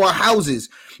thrown into our houses,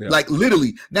 like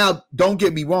literally. Now, don't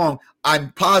get me wrong.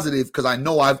 I'm positive because I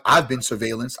know I've been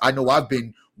surveillanced. I know I've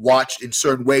been watched in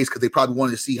certain ways because they probably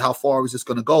wanted to see how far is this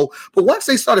going to go. But once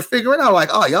they started figuring out, like,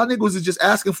 oh, y'all niggas is just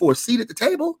asking for a seat at the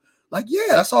table. Like, yeah,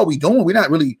 that's all we doing. We're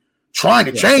not really trying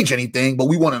to change anything, but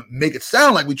we want to make it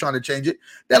sound like we're trying to change it.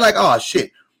 They're like, oh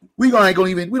shit, we don't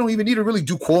even need to really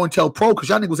do COINTELPRO because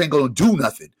y'all niggas ain't gonna do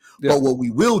nothing. Yeah. But what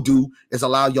we will do is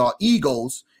allow y'all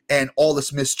egos and all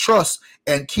this mistrust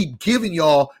and keep giving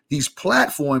y'all these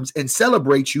platforms and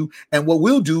celebrate you. And what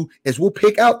we'll do is we'll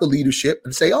pick out the leadership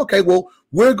and say, okay, well,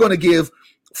 we're gonna give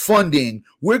funding,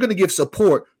 we're gonna give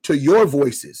support to your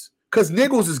voices because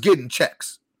niggas is getting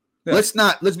checks. Yeah.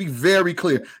 Let's be very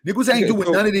clear. Niggas ain't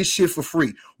doing none of this shit for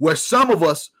free. Where some of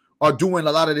us are doing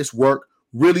a lot of this work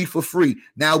really for free.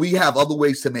 Now we have other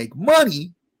ways to make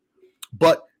money,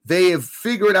 but they have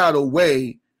figured out a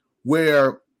way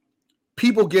where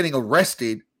people getting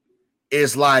arrested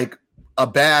is like a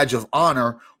badge of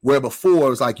honor, where before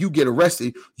it was like you get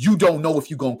arrested, you don't know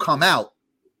if you're gonna come out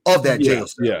of that jail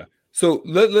cell. Yeah. So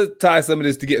let's tie some of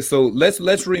this together. So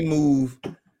let's remove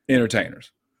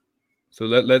entertainers. So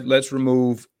let's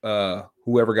remove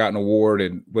whoever got an award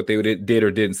and what they did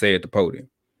or didn't say at the podium.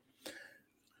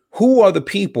 Who are the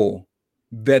people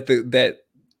that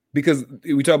because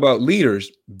we talk about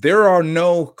leaders, there are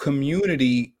no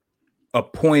community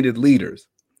appointed leaders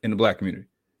in the Black community.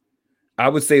 I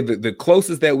would say that the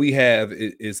closest that we have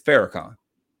is Farrakhan.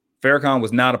 Farrakhan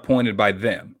was not appointed by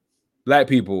them. Black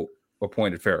people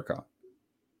appointed Farrakhan.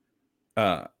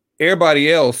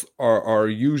 Everybody else are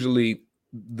usually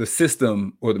the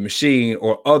system or the machine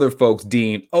or other folks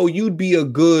deem, oh, you'd be a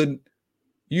good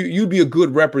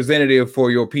representative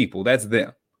for your people. That's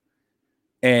them.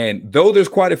 And though there's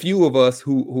quite a few of us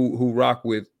who rock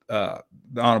with the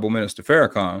Honorable Minister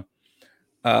Farrakhan,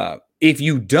 if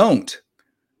you don't,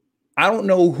 I don't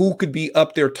know who could be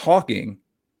up there talking,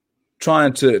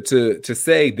 trying to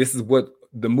say this is what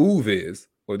the move is,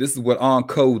 or this is what on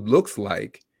code looks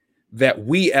like, that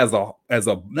we as a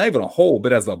not even a whole,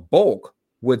 but as a bulk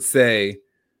would say,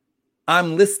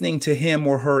 I'm listening to him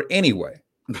or her anyway.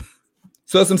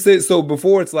 So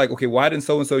before it's like, okay, why didn't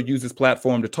so-and-so use this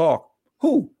platform to talk?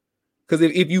 Who? Because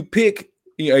if you pick,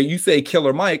 you say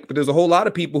Killer Mike, but there's a whole lot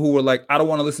of people who are like, I don't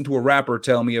want to listen to a rapper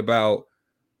tell me about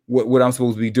what I'm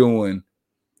supposed to be doing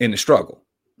in the struggle.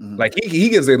 Mm-hmm. Like he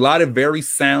gives a lot of very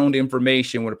sound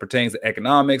information when it pertains to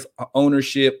economics,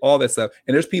 ownership, all that stuff.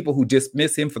 And there's people who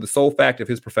dismiss him for the sole fact of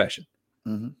his profession.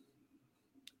 Mm-hmm.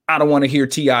 I don't want to hear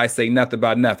T.I. say nothing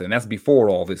about nothing. That's before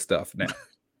all this stuff now.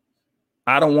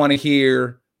 I don't want to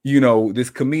hear, this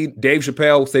comedian, Dave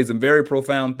Chappelle, say some very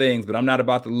profound things, but I'm not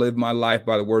about to live my life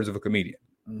by the words of a comedian.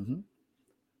 Mm-hmm.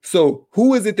 So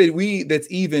who is it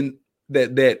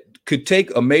that could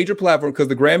take a major platform? Because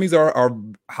the Grammys are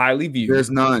highly viewed.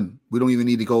 There's none. We don't even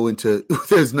need to go into,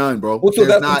 there's none, bro. Well, so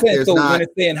that's what I'm saying. So when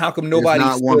it's saying, how come nobody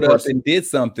stood up and did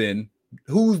something?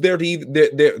 Who's there to even,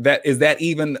 is that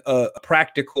even a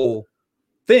practical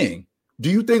thing?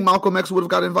 Do you think Malcolm X would have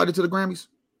got invited to the Grammys?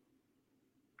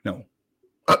 No.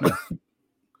 And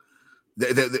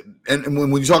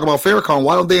when you talk about Farrakhan,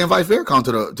 why don't they invite Farrakhan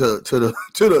to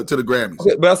the Grammys?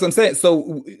 Okay, but that's what I'm saying.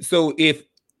 So if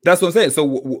that's what I'm saying. So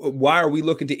why are we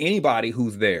looking to anybody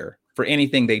who's there for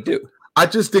anything they do? I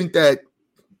just think that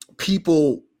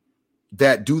people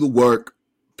that do the work,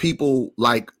 people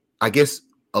like, I guess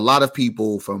a lot of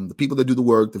people, from the people that do the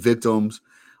work, the victims,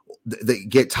 they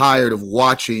get tired of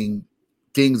watching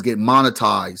things get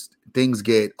monetized, things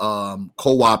get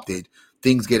co-opted,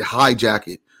 things get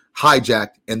hijacked,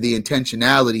 and the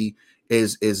intentionality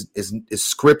is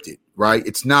scripted, right?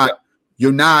 It's not,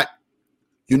 you're not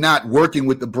working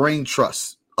with the brain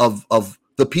trust of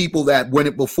the people that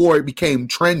before it became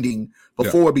trending,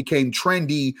 it became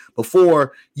trendy,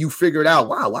 before you figured out,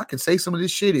 wow, I can say some of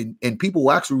this shit and people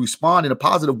will actually respond in a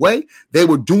positive way. They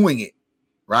were doing it,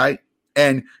 right?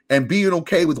 And being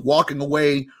okay with walking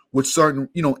away with certain,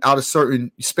 out of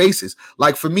certain spaces.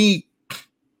 Like for me,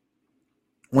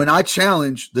 when I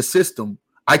challenge the system,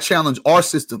 I challenge our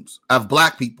systems of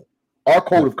Black people, our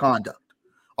code of conduct,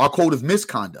 our code of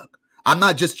misconduct. I'm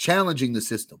not just challenging the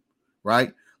system,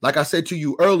 right? Like I said to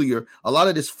you earlier, a lot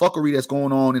of this fuckery that's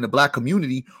going on in the Black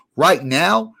community right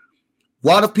now, a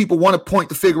lot of people want to point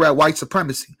the finger at white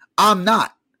supremacy. I'm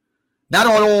not on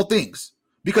all things,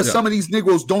 because some of these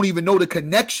Negroes don't even know the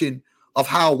connection of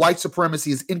how white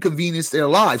supremacy has inconvenienced their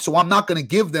lives. So I'm not going to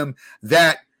give them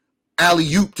that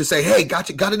alley-oop to say, hey, got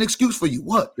an excuse for you.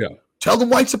 What? Yeah. Tell them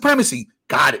white supremacy.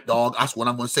 Got it, dog. That's what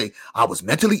I'm going to say. I was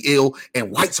mentally ill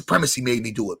and white supremacy made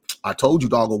me do it. I told you,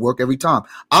 dog, it'll work every time.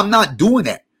 I'm not doing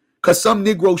that because some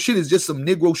Negro shit is just some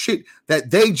Negro shit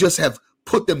that they just have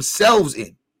put themselves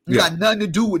in. It got nothing to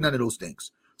do with none of those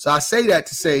things. So I say that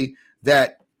to say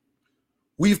that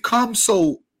we've come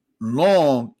so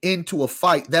long into a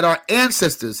fight that our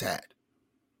ancestors had.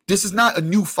 This is not a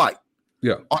new fight.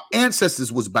 Yeah. Our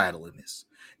ancestors was battling this.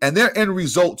 And their end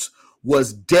results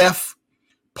was death,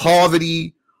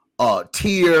 poverty,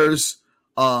 tears,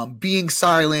 being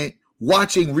silent,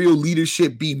 watching real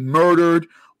leadership be murdered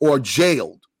or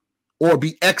jailed or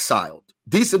be exiled.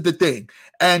 These are the thing.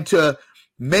 And to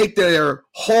make their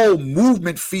whole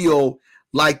movement feel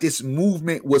like this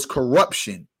movement was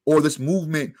corruption or this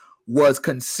movement was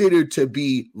considered to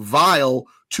be vile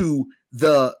to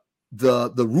the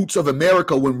roots of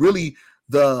America, when really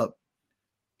the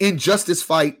injustice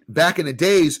fight back in the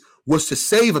days was to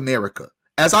save America,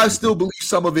 as I still believe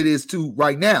some of it is too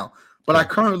right now. But I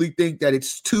currently think that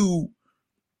it's too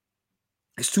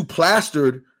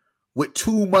plastered with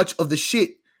too much of the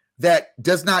shit that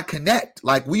does not connect.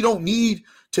 Like, we don't need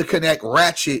to connect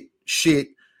ratchet shit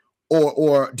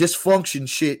or dysfunction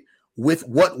shit with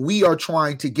what we are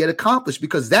trying to get accomplished,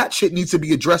 because that shit needs to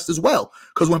be addressed as well.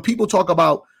 Because when people talk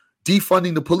about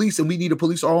defunding the police and we need to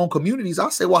police our own communities, I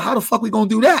say, well, how the fuck we gonna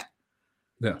do that?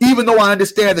 Yeah. Even though I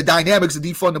understand the dynamics of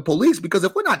defunding the police, because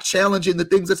if we're not challenging the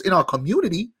things that's in our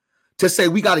community to say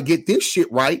we got to get this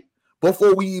shit right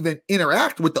before we even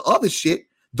interact with the other shit,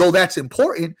 though that's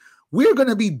important, we're going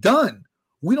to be done.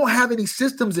 We don't have any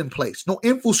systems in place, no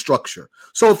infrastructure.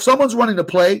 So if someone's running a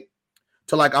play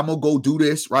to like, I'm going to go do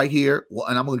this right here,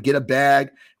 and I'm going to get a bag,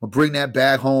 I'm going to bring that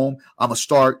bag home, I'm going to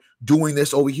start doing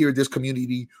this over here in this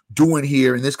community, doing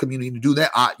here in this community, to do that,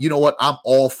 you know what, I'm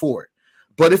all for it.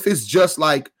 But if it's just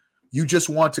like you just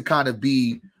want to kind of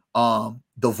be the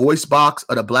voice box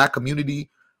of the Black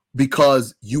community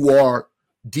because you are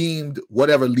deemed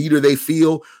whatever leader they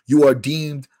feel, you are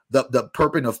deemed the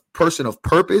person of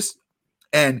purpose,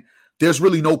 and there's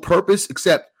really no purpose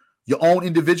except your own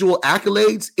individual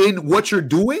accolades in what you're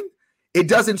doing, it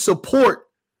doesn't support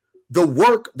the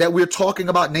work that we're talking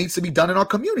about needs to be done in our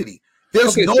community.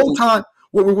 There's no time.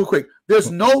 Real quick. There's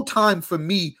no time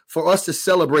for us to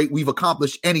celebrate we've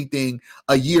accomplished anything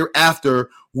a year after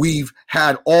we've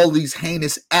had all these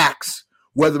heinous acts,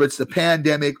 whether it's the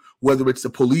pandemic, whether it's the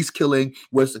police killing,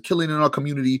 whether it's the killing in our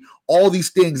community, all these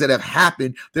things that have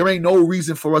happened. There ain't no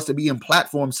reason for us to be in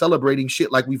platforms celebrating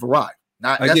shit like we've arrived.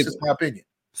 That's just my opinion.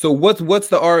 So what's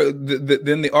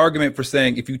the argument for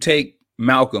saying, if you take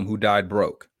Malcolm, who died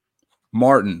broke,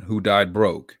 Martin, who died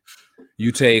broke,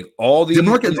 you take all these.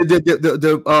 MLK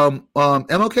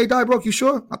died broke. You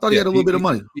sure? I thought he had a little bit of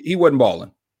money. He wasn't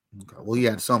balling. Okay, well, he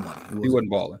had some money. He wasn't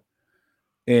balling,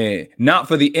 and not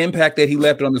for the impact that he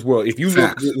left on this world. If you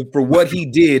look for what he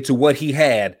did to what he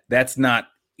had, that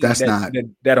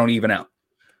don't even out.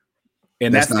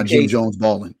 And that's not Jim Jones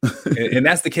balling. And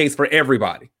that's the case for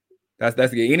everybody. That's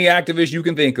any activist you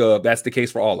can think of. That's the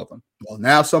case for all of them. Well,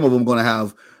 now some of them are going to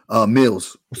have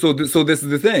meals. So this is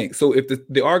the thing. So if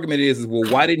the argument is,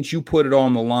 well, why didn't you put it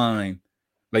on the line?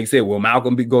 Like you said, well,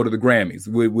 Malcolm go to the Grammys.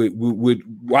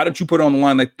 Why don't you put it on the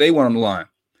line like they went on the line?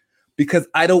 Because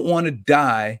I don't want to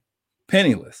die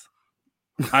penniless.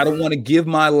 I don't want to give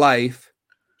my life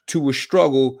to a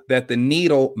struggle that the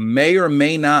needle may or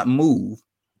may not move.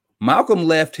 Malcolm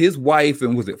left his wife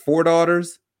and was it 4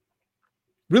 daughters?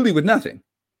 Really with nothing.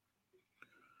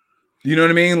 You know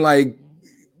what I mean? Like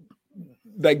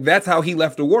that's how he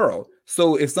left the world.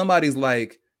 So if somebody's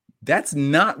like, that's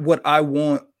not what I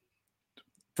want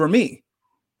for me,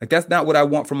 like that's not what I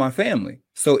want for my family.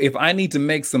 So if I need to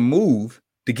make some move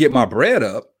to get my bread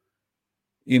up,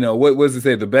 you know, what does it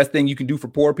say? The best thing you can do for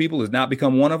poor people is not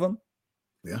become one of them.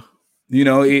 Yeah. You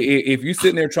know, if you're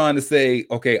sitting there trying to say,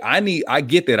 okay, I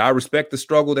get that. I respect the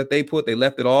struggle that they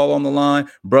left it all on the line.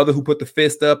 Brother who put the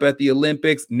fist up at the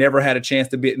Olympics never had a chance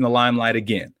to be in the limelight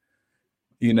again.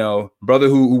 You know, brother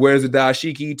who wears a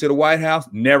dashiki to the White House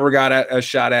never got a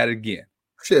shot at it again.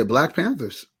 Shit, Black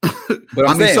Panthers. But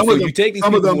I'm saying, so you take these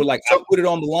people who are like, I put it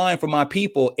on the line for my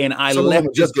people and I left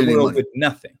this world with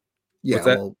nothing. Yeah,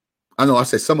 well, I know. I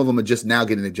said some of them are just now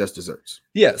getting the just desserts.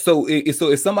 Yeah. So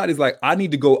if somebody's like, I'm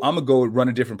gonna go run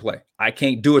a different play. I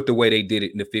can't do it the way they did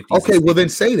it in the 50s. Okay, well then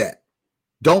say that.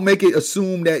 Don't make it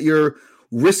assume that you're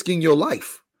risking your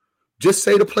life. Just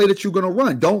say the play that you're gonna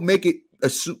run. Don't make it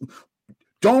assume.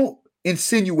 Don't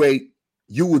insinuate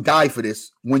you will die for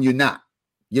this when you're not.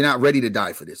 You're not ready to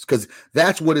die for this, because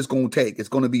that's what it's going to take. It's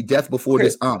going to be death before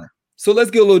dishonor. So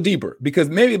let's get a little deeper, because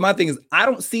maybe my thing is I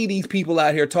don't see these people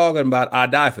out here talking about I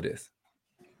die for this.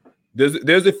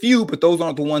 There's a few, but those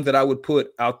aren't the ones that I would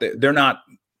put out there. They're not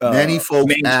many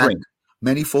folks mainstream.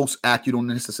 act. You don't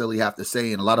necessarily have to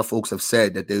say, and a lot of folks have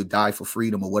said that they die for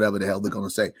freedom or whatever the hell they're going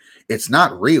to say. It's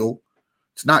not real.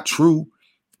 It's not true.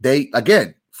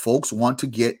 Folks want to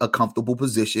get a comfortable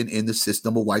position in the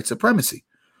system of white supremacy,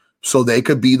 so they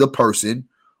could be the person,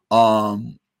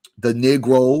 the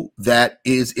Negro that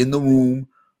is in the room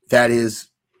that is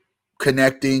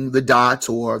connecting the dots,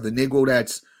 or the Negro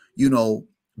that's,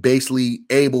 basically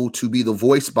able to be the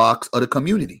voice box of the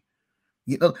community.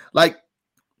 Like,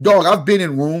 dog, I've been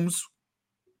in rooms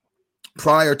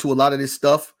prior to a lot of this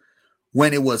stuff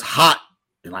when it was hot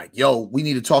and like, yo, we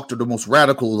need to talk to the most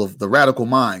radical of the radical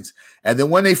minds. And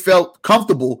then when they felt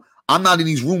comfortable, I'm not in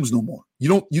these rooms no more.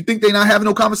 You think they're not having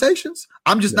no conversations?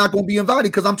 I'm just not going to be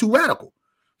invited because I'm too radical.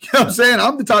 You know what I'm saying?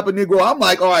 I'm the type of Negro. I'm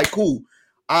like, all right, cool.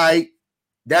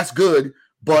 That's good.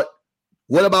 But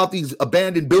what about these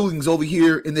abandoned buildings over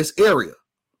here in this area?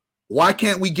 Why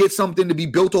can't we get something to be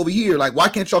built over here? Like, why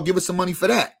can't y'all give us some money for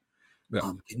that? Yeah.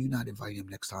 Can you not invite him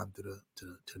next time to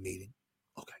the meeting?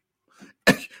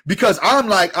 Okay. Because I'm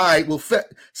like, all right, we'll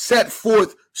set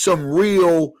forth some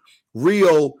real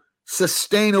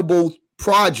sustainable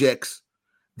projects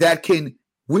that can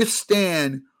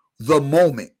withstand the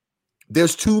moment.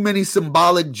 There's too many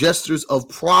symbolic gestures of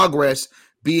progress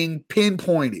being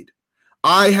pinpointed.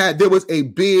 There was a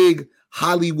big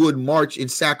Hollywood march in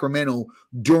Sacramento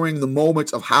during the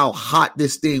moments of how hot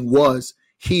this thing was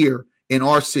here in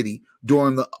our city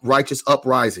during the righteous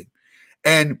uprising.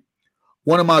 And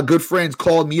one of my good friends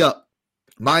called me up.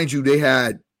 Mind you, they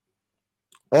had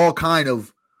all kind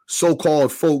of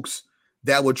so-called folks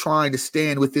that were trying to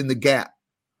stand within the gap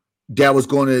that was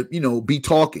going to, be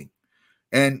talking.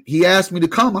 And he asked me to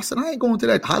come. I said, I ain't going to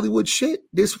that Hollywood shit.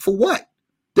 This for what?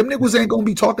 Them niggas ain't going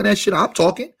to be talking that shit I'm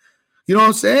talking. You know what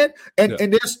I'm saying?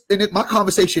 And my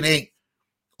conversation ain't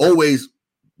always,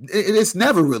 it's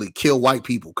never really kill white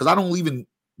people, because I don't even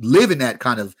live in that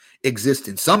kind of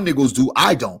existence. Some niggas do,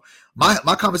 I don't.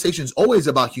 My conversation is always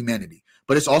about humanity,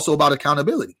 but it's also about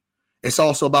accountability. It's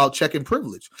also about checking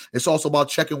privilege. It's also about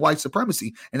checking white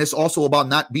supremacy. And it's also about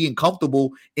not being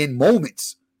comfortable in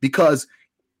moments, because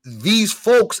these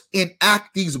folks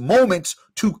enact these moments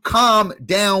to calm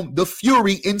down the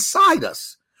fury inside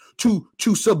us, to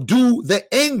subdue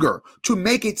the anger, to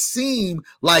make it seem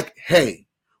like, hey,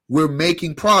 we're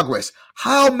making progress.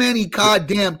 How many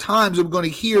goddamn times are we going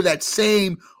to hear that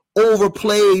same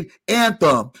overplayed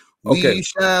anthem? Okay. We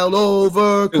shall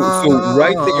overcome. So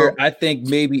right there, I think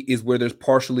maybe is where there's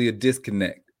partially a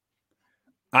disconnect.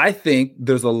 I think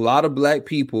there's a lot of black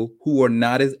people who are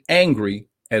not as angry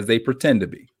as they pretend to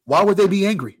be. Why would they be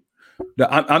angry?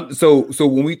 So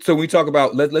when we talk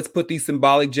about let's put these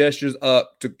symbolic gestures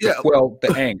up to quell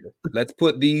the anger. Let's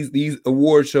put these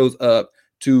award shows up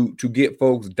to get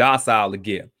folks docile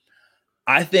again.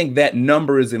 I think that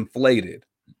number is inflated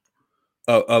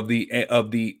of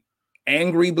the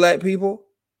angry black people,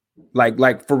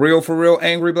 like for real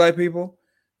angry black people.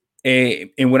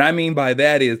 And what I mean by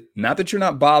that is not that you're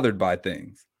not bothered by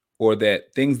things or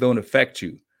that things don't affect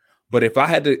you, but if I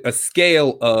had a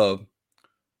scale of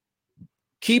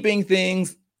keeping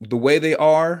things the way they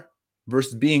are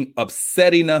versus being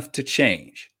upset enough to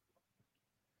change,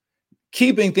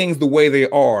 keeping things the way they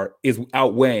are is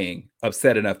outweighing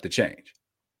upset enough to change.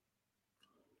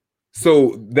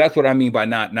 So that's what I mean by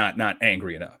not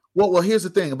angry enough. Well, here's the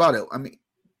thing about it. I mean,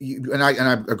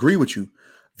 I agree with you.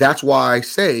 That's why I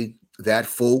say that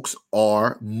folks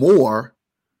are more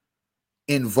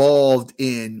involved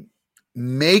in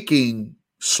making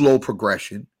slow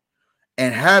progression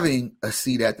and having a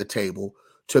seat at the table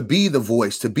to be the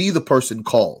voice, to be the person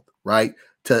called, right?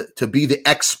 To be the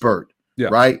expert,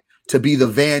 right? To be the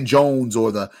Van Jones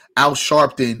or the Al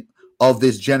Sharpton of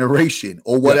this generation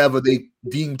or whatever they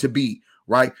deem to be,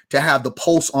 right? To have the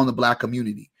pulse on the black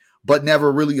community, but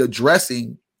never really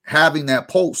addressing having that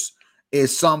pulse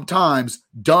is sometimes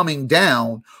dumbing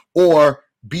down or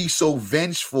be so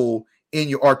vengeful in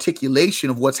your articulation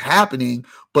of what's happening.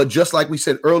 But just like we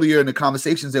said earlier in the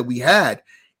conversations that we had,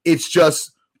 it's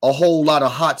just a whole lot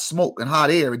of hot smoke and hot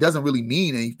air. It doesn't really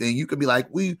mean anything. You could be like,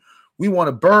 we want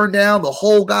to burn down the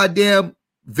whole goddamn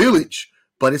village.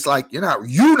 But it's like, you're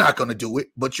not going to do it,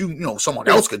 but someone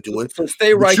else could do it. So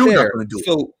stay right there.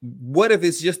 So what if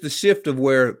it's just the shift of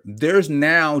where there's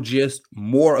now just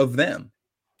more of them?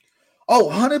 Oh,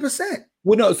 100%.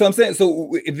 Well, no, so I'm saying,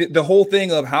 so the whole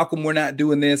thing of how come we're not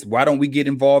doing this? Why don't we get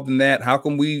involved in that? How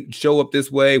come we show up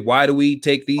this way? Why do we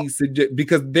take these?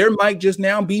 Because there might just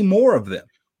now be more of them.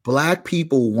 Black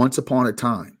people, once upon a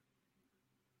time,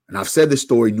 and I've said this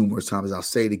story numerous times, I'll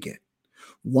say it again.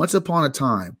 Once upon a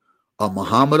time, a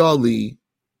Muhammad Ali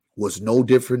was no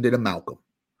different than a Malcolm.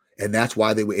 And that's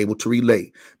why they were able to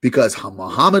relate, because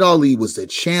Muhammad Ali was the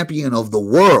champion of the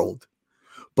world,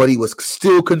 but he was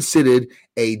still considered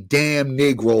a damn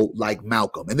Negro like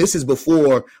Malcolm. And this is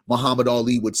before Muhammad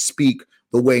Ali would speak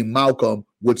the way Malcolm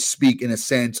would speak, in a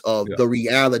sense of the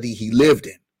reality he lived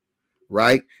in,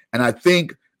 right? And I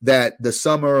think that the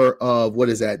summer of,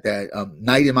 that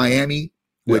Night in Miami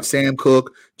with Sam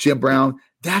Cooke, Jim Brown,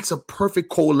 that's a perfect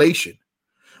correlation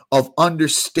of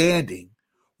understanding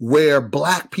where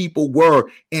Black people were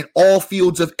in all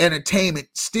fields of entertainment,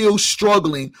 still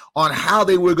struggling on how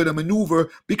they were going to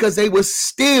maneuver, because they were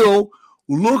still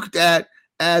looked at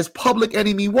as public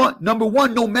enemy number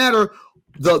one, no matter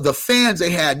the fans they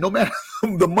had, no matter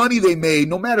the money they made,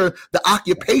 no matter the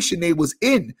occupation they was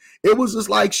in. It was just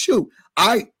like, shoot,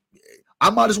 I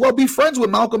might as well be friends with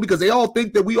Malcolm, because they all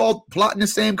think that we all plotting the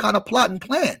same kind of plot and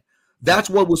plan. That's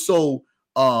what was so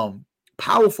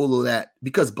powerful of that,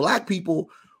 because Black people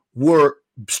were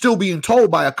still being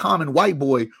told by a common white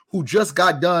boy who just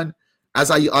got done, as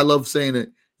I love saying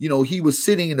it, he was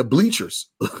sitting in the bleachers,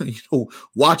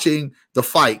 watching the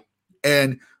fight,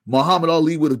 and Muhammad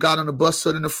Ali would have got on the bus,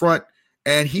 sat in the front,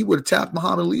 and he would have tapped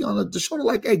Muhammad Ali on the shoulder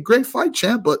like, "Hey, great fight,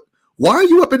 champ, but why are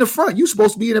you up in the front? You're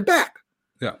supposed to be in the back."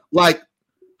 Yeah. Like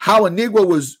how a Negro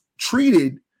was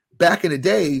treated back in the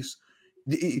days.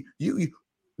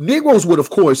 Negroes would, of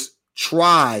course,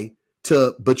 try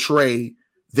to betray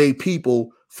they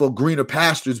people for greener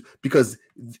pastures, because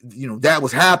that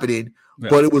was happening. Yeah.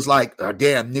 But it was like,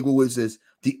 damn, Negro was this.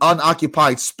 The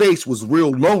unoccupied space was real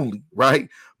lonely, right?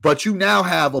 But you now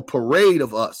have a parade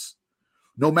of us.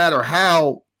 No matter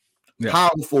how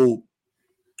powerful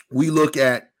we look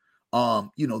at,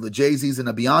 the Jay-Z's and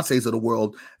the Beyoncé's of the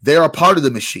world, they're a part of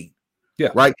the machine. Yeah.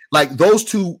 Right. Like those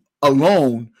two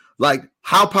alone, like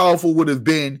how powerful would have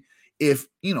been if,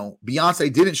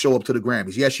 Beyonce didn't show up to the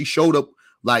Grammys. Yeah, she showed up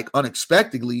like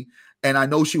unexpectedly. And I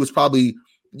know she was probably,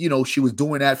 she was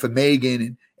doing that for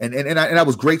Megan, and I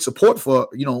was great support for,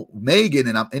 Megan,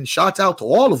 and shouts out to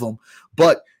all of them.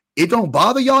 But it don't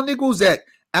bother y'all niggas that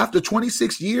after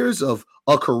 26 years of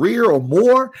a career or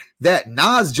more, that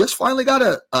Nas just finally got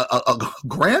a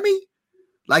Grammy?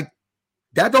 Like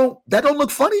that don't look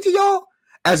funny to y'all?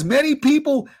 As many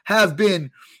people have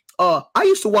been, I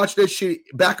used to watch that shit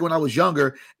back when I was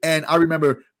younger, and I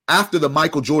remember after the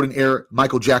Michael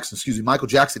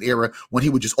Jackson era, when he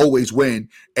would just always win,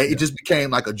 and it just became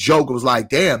like a joke. It was like,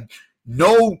 damn,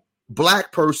 no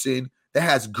Black person that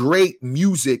has great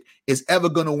music is ever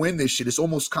gonna win this shit. It's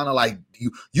almost kind of like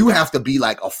you have to be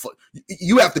like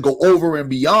you have to go over and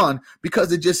beyond,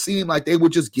 because it just seemed like they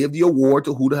would just give the award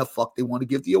to who the fuck they want to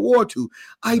give the award to.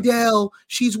 Idel,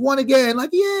 she's won again. Like,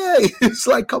 yeah, it's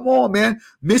like, come on, man,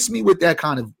 miss me with that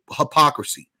kind of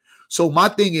hypocrisy. So my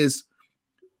thing is,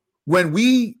 when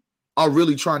we are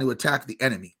really trying to attack the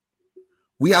enemy,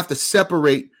 we have to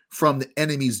separate from the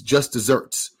enemy's just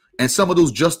desserts. And some of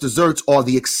those just desserts are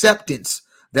the acceptance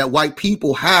that white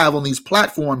people have on these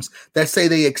platforms that say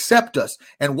they accept us.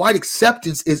 And white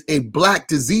acceptance is a Black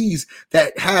disease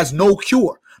that has no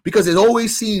cure, because it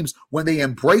always seems when they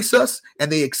embrace us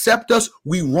and they accept us,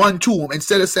 we run to them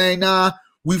instead of saying, nah,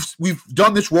 we've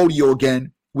done this rodeo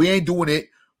again. We ain't doing it.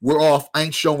 We're off. I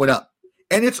ain't showing up.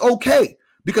 And it's okay.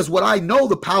 Because what I know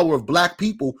the power of Black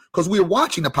people, because we're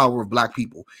watching the power of Black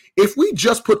people. If we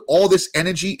just put all this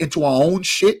energy into our own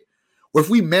shit, or if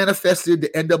we manifested the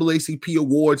NAACP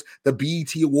awards, the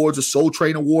BET awards, the Soul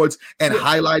Train awards, and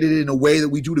highlighted it in a way that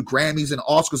we do the Grammys and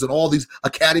Oscars and all these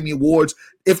Academy Awards,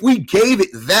 if we gave it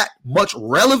that much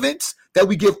relevance that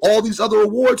we give all these other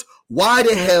awards, why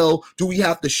the hell do we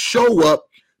have to show up,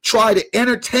 try to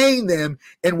entertain them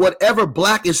in whatever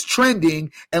Black is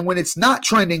trending, and when it's not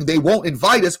trending, they won't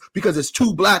invite us because it's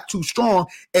too Black, too strong,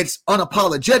 it's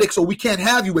unapologetic, so we can't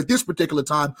have you at this particular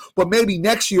time, but maybe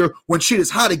next year when shit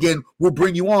is hot again, we'll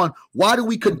bring you on. Why do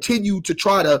we continue to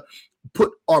try to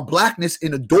put our Blackness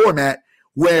in a doormat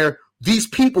where these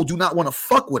people do not want to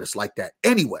fuck with us like that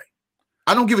anyway?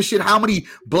 I don't give a shit how many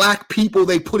Black people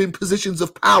they put in positions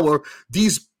of power.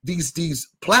 These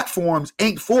platforms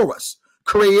ain't for us.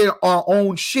 Create our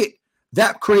own shit.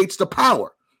 That creates the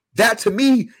power. That to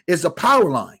me is a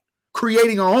power line.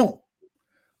 Creating our own.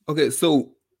 Okay,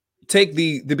 so take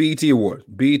the BET Award.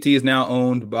 BET is now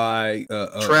owned by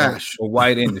a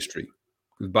white industry,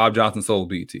 because Bob Johnson sold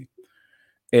BET.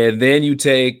 And then you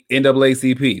take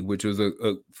NAACP, which was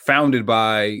founded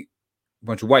by a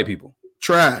bunch of white people.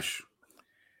 Trash.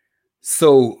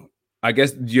 So I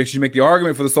guess you should make the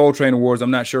argument for the Soul Train Awards.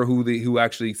 I'm not sure who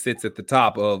actually sits at the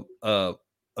top of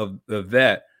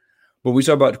that, but we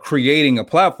talk about creating a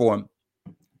platform.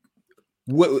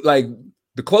 like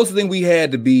the closest thing we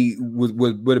had to be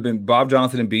would have been Bob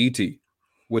Johnson and BET,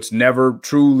 which never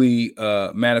truly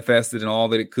manifested in all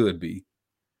that it could be.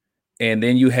 And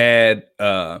then you had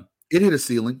it hit a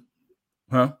ceiling.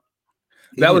 Huh?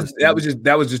 That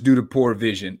was just due to poor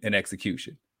vision and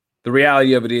execution. The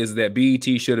reality of it is that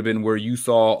BET should have been where you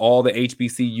saw all the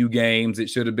HBCU games. It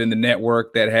should have been the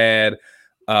network that had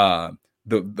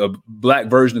the black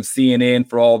version of CNN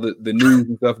for all the news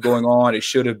and stuff going on. It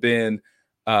should have been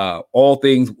all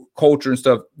things culture and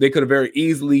stuff. They could have very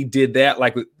easily did that.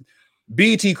 Like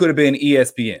BET could have been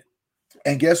ESPN.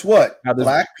 And guess what?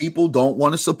 Black people don't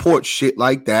want to support shit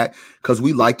like that because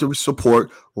we like to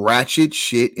support ratchet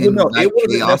shit and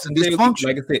chaos and dysfunction.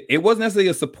 Like I said, it wasn't necessarily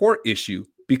a support issue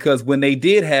because when they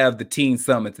did have the teen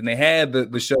summits and they had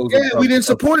the shows, we didn't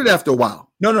support it after a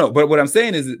while. No. But what I'm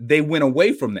saying is they went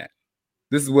away from that.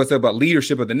 This is what's about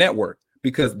leadership of the network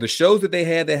because the shows that they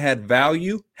had that had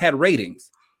value had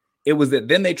ratings. It was that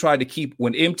then they tried to keep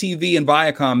when MTV and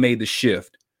Viacom made the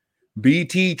shift.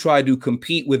 BET tried to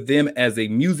compete with them as a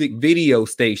music video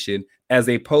station as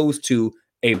opposed to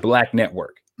a black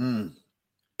network. And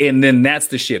then that's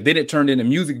the shift. Then it turned into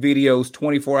music videos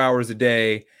 24 hours a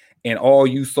day. And all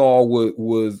you saw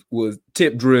was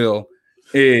tip drill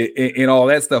and all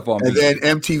that stuff on. And then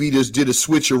MTV just did a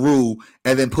switcheroo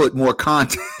and then put more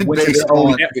content based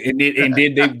on. And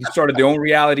then they started their own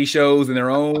reality shows and their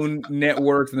own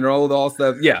networks and their own all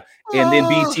stuff. Yeah. And then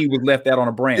BT was left out on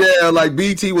a brand. Yeah, like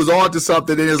BT was on to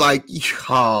something and it's like,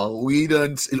 we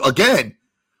done again.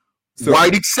 So,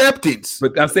 white acceptance.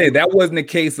 But I'm saying that wasn't a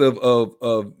case of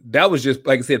that was just,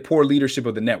 like I said, poor leadership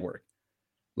of the network.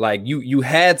 Like you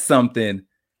had something,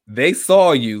 they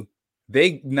saw you.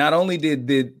 They not only did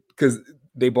because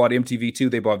they bought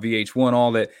MTV2, they bought VH1,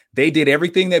 all that. They did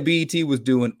everything that BET was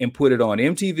doing and put it on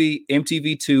MTV,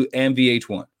 MTV2, and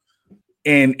VH1,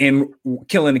 and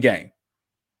killing the game.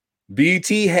 BET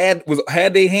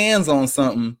had their hands on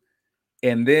something,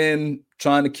 and then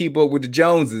trying to keep up with the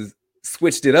Joneses,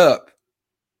 switched it up,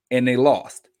 and they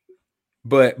lost.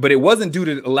 But it wasn't due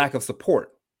to a lack of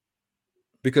support,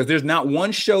 because there's not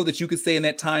one show that you could say in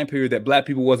that time period that black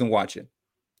people wasn't watching.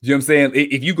 You know what I'm saying?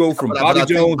 If you go from Bobby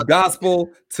Jones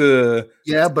gospel to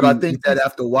I think that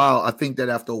after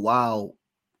a while,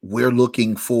 we're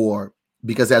looking for,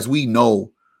 because as we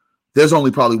know, there's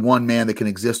only probably one man that can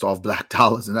exist off black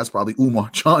dollars, and that's probably Umar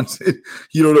Johnson.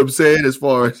 You know what I'm saying? As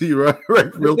far as right,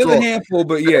 real talk. A handful,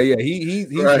 but he's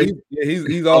right.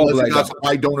 he's all black. Got some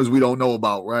white donors we don't know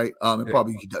about, right? He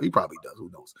probably does. Who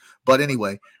knows? But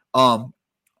anyway, I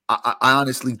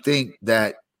honestly think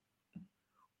that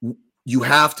you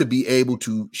have to be able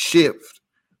to shift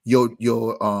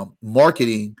your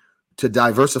marketing to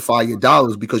diversify your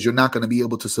dollars, because you're not going to be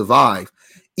able to survive.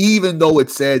 Even though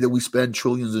it's said that we spend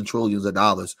trillions and trillions of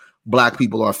dollars, black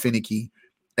people are finicky,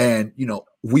 and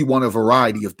we want a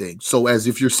variety of things. So as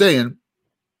if you're saying,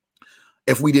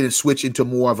 if we didn't switch into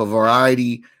more of a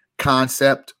variety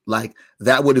concept, like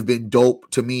that would have been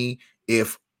dope to me.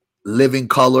 If Living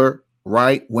Color,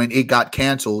 right, when it got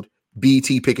canceled,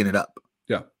 BT picking it up.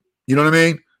 Yeah. You know what I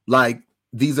mean? Like,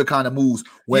 these are kind of moves.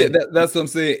 That's what I'm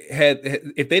saying.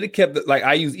 If they'd have kept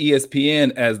I use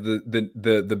ESPN as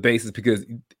the basis, because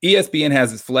ESPN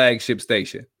has its flagship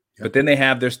station, but then they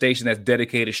have their station that's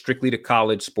dedicated strictly to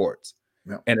college sports,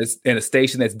 and a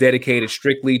station that's dedicated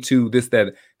strictly to this,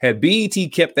 that. Had BET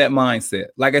kept that mindset,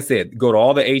 like I said, go to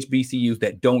all the HBCUs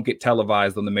that don't get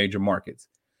televised on the major markets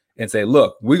and say,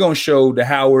 look, we're going to show the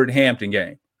Howard Hampton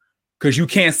game because you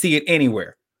can't see it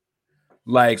anywhere.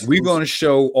 Like, we're going to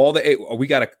show we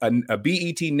got a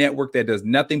BET network that does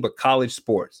nothing but college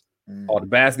sports, all the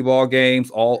basketball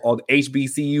games, all the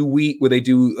HBCU week where they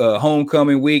do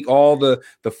homecoming week, all the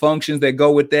functions that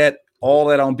go with that, all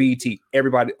that on BET.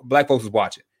 Everybody, black folks is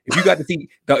watching. If you got to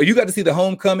see the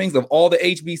homecomings of all the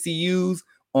HBCUs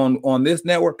on this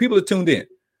network, people are tuned in.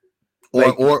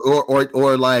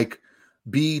 Or like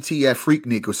BET at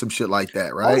Freaknik or some shit like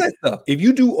that, right? All that stuff. If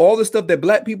you do all the stuff that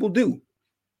black people do.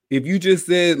 If you just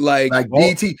said like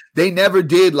BET, they never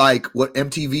did like what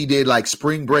MTV did, like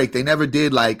Spring Break. They never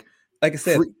did like I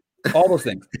said, all those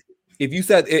things. If you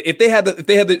said if they had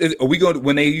are we going to,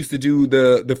 when they used to do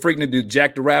the Freaknik, do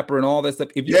Jack the Rapper and all that stuff?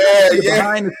 If you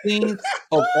behind the scenes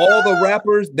of all the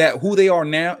rappers who they are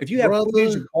now, if you have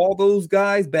footage of all those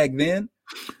guys back then,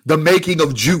 the making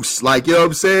of Juice, like, you know what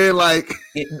I'm saying, like.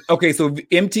 Okay, so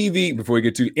MTV, before we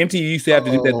get to MTV, used to have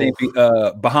to do that thing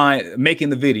behind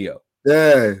making the video.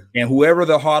 Yeah. And whoever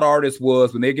the hot artist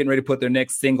was, when they're getting ready to put their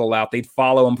next single out, they'd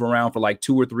follow them around for like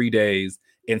 2 or 3 days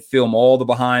and film all the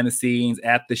behind the scenes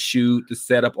at the shoot, the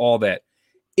setup, all that.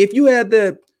 If you had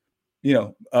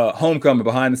Homecoming,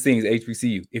 behind the scenes,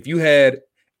 HBCU. If you had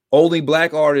only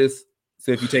black artists,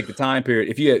 so if you take the time period,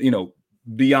 if you had,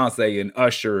 Beyonce and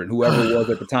Usher and whoever it was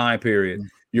at the time period,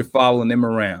 you're following them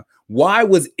around. Why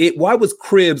was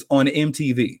Cribs on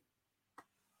MTV?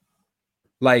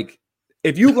 Like,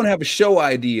 if you're going to have a show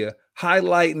idea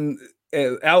highlighting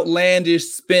outlandish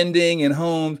spending and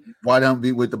homes, why don't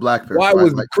be with the black person? Why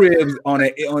was Cribs on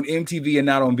MTV and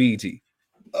not on BET?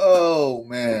 Oh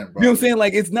man, bro. You know what I'm saying?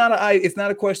 Like, it's not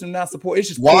a question of not support. It's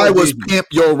just why was Pimp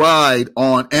Your Ride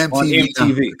on MTV? On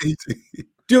MTV. Do you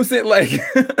know what I'm saying? Like,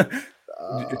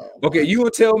 okay, you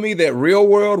will tell me that Real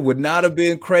World would not have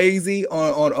been crazy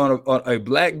on a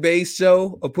black-based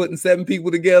show of putting 7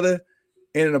 people together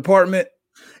in an apartment?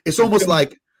 It's almost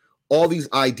like all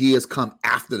these ideas come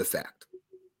after the fact,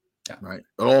 right?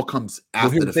 It all comes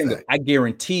after the fact. I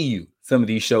guarantee you some of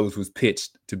these shows was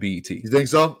pitched to BET. You think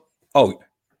so? Oh,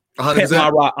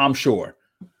 100%. I'm sure.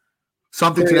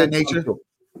 Something to that nature?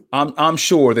 I'm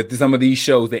sure that some of these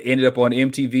shows that ended up on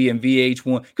MTV and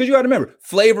VH1, because you got to remember,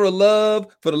 Flavor of Love,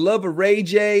 For the Love of Ray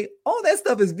J, all that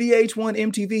stuff is VH1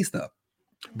 MTV stuff.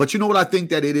 But you know what I think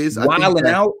that it is? Wilding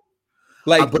Out.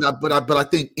 Like, but I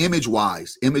think image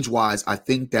wise, I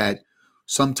think that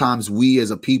sometimes we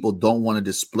as a people don't want to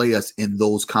display us in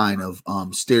those kind of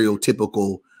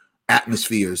stereotypical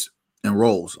atmospheres and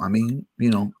roles. I mean,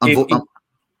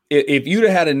 if you'd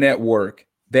have had a network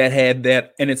that had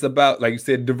that, and it's about, like you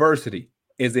said, diversity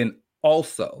is in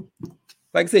also.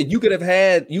 Like I said, you could have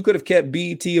kept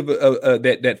BET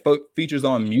that features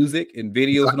on music and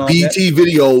videos and all BET that.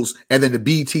 videos, and then the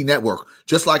BET network,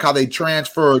 just like how they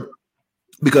transferred,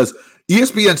 because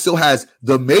ESPN still has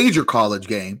the major college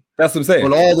game. That's what I'm saying.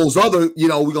 But all those other,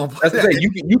 we're gonna. That's what I'm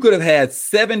saying. You could have had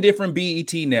 7 different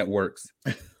BET networks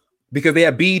because they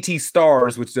have BET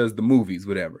Stars, which does the movies,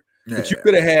 whatever. Yeah. But you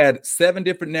could have had 7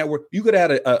 different networks. You could have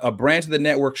had a branch of the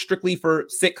network strictly for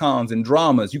sitcoms and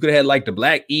dramas. You could have had like the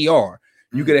Black ER.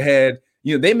 You could have had,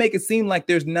 they make it seem like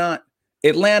there's not.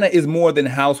 Atlanta is more than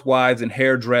housewives and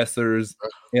hairdressers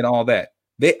and all that.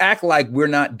 They act like we're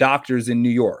not doctors in New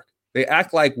York. They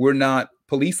act like we're not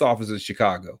police officers in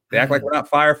Chicago. They act like we're not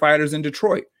firefighters in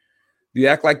Detroit. They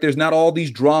act like there's not all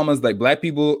these dramas like black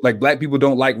people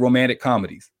don't like romantic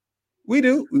comedies. We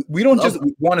do. We don't just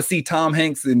want to see Tom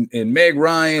Hanks and Meg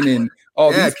Ryan and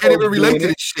all these. Can't even relate to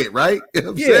this shit, right?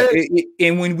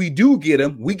 And when we do get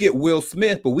them, we get Will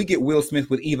Smith, but we get Will Smith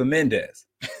with Eva Mendes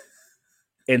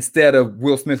instead of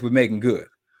Will Smith with Megan Good.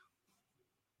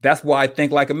 That's why I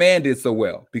Think Like a Man did so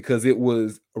well, because it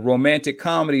was a romantic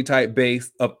comedy type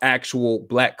base of actual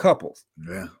black couples.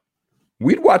 Yeah.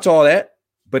 We'd watch all that.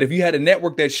 But if you had a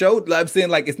network that showed, I'm saying,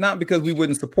 like, it's not because we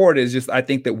wouldn't support it. It's just, I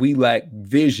think that we lack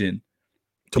vision,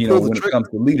 when it comes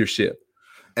to leadership.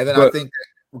 And then I think,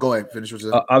 go ahead, finish what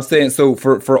you're saying. I'm saying, so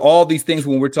for all these things,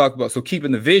 when we're talking about, so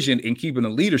keeping the vision and keeping the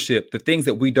leadership, the things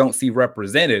that we don't see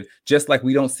represented, just like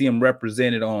we don't see them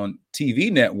represented on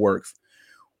TV networks,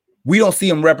 we don't see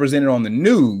them represented on the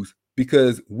news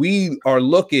because we are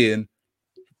looking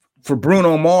for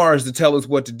Bruno Mars to tell us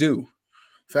what to do.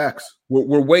 Facts.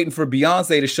 We're waiting for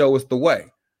Beyonce to show us the way.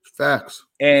 Facts.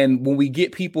 And when we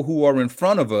get people who are in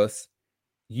front of us,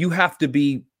 you have to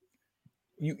be,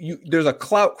 there's a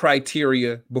clout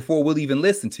criteria before we'll even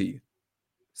listen to you.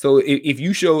 So if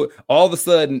you show, all of a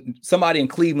sudden, somebody in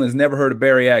Cleveland has never heard of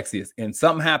Barry Axius, and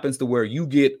something happens to where you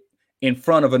get in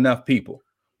front of enough people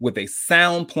with a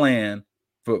sound plan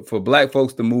for black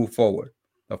folks to move forward.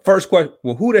 The first question,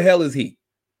 well, who the hell is he?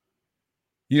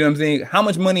 You know what I'm saying? How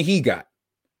much money he got?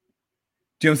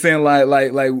 Do you know what I'm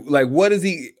saying? Like, what is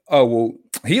he? Oh, well,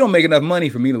 he don't make enough money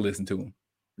for me to listen to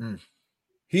him.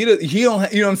 He don't, you know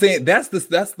what I'm saying? That's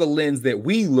the lens that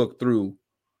we look through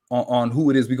on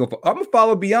who it is we go for. I'm gonna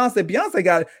follow Beyonce. Beyonce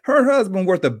got her and her husband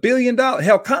worth $1 billion.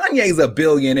 Hell, Kanye's a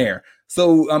billionaire.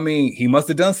 So, I mean, he must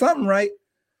have done something right.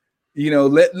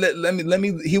 Let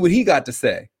me hear what he got to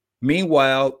say.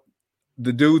 Meanwhile,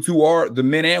 the dudes who are the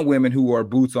men and women who are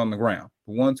boots on the ground,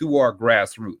 the ones who are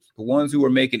grassroots, the ones who are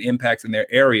making impacts in their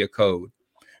area code,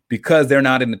 because they're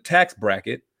not in the tax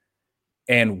bracket,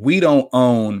 and we don't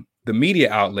own the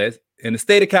media outlets. In the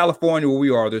state of California where we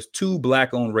are, there's 2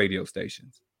 black-owned radio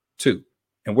stations, 2,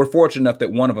 and we're fortunate enough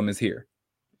that one of them is here.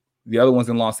 The other one's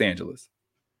in Los Angeles.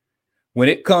 When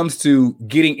it comes to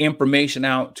getting information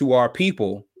out to our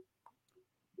people,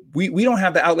 we don't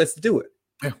have the outlets to do it.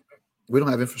 Yeah, we don't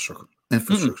have infrastructure.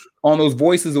 On those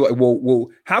voices, well,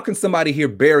 how can somebody hear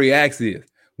Barry Axius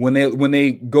when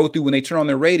they turn on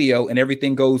their radio and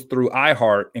everything goes through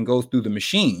iHeart and goes through the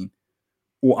machine?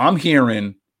 Well, I'm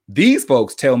hearing these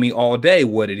folks tell me all day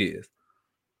what it is,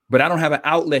 but I don't have an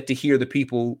outlet to hear the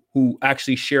people who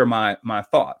actually share my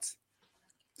thoughts.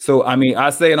 So I mean,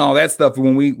 I say and all that stuff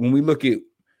when we look at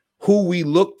who we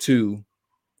look to,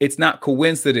 it's not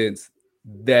coincidence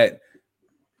that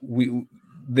the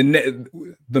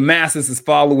masses is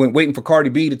following, waiting for Cardi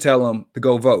B to tell them to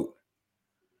go vote,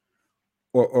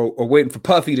 or waiting for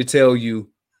Puffy to tell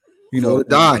you,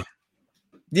 die.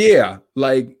 Yeah,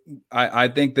 like I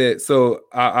think that. So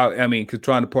I mean, because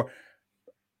trying to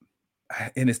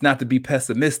and it's not to be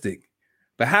pessimistic,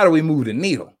 but how do we move the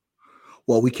needle?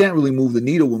 Well, we can't really move the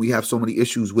needle when we have so many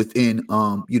issues within,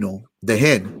 the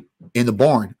hen in the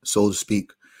barn, so to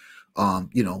speak. And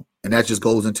that just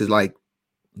goes into like,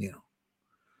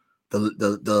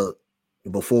 the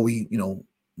before we,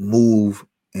 move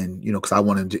and, because I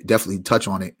want to definitely touch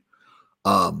on it.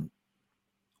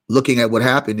 Looking at what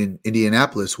happened in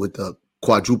Indianapolis with the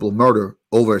quadruple murder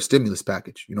over a stimulus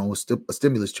package, a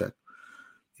stimulus check,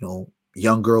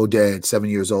 young girl dead, 7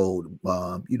 years old,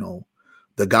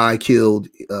 the guy killed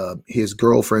his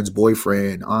girlfriend's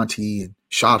boyfriend, auntie, and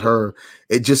shot her.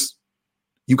 It just,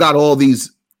 you got all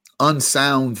these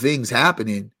unsound things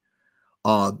happening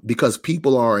because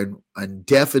people are in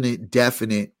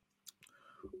definite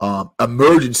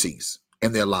emergencies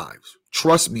in their lives.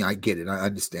 Trust me, I get it. I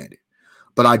understand it.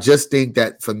 But I just think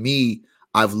that for me,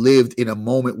 I've lived in a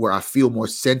moment where I feel more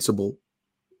sensible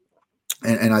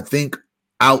and I think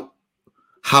out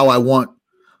how I want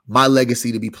my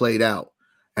legacy to be played out.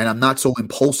 And I'm not so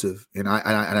impulsive. And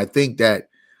I think that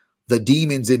the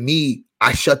demons in me,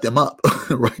 I shut them up,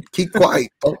 right? Keep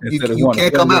quiet. You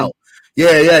can't come out.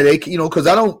 Yeah. They, because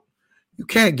you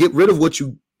can't get rid of what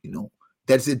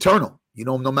that's eternal.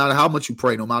 No matter how much you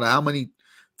pray, no matter how many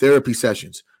therapy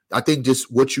sessions, I think just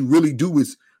what you really do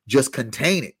is just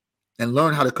contain it and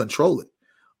learn how to control it,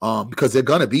 because they're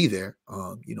going to be there.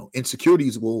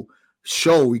 Insecurities will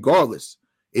show regardless.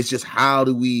 It's just how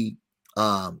do we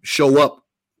show up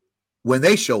when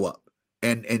they show up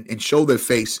and show their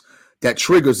face that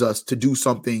triggers us to do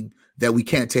something that we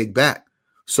can't take back.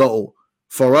 So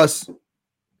for us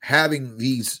having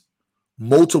these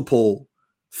multiple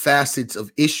facets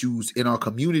of issues in our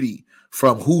community,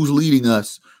 from who's leading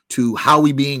us to how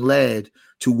we being led,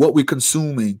 to what we're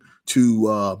consuming,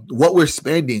 to what we're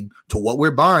spending, to what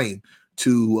we're buying,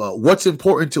 to what's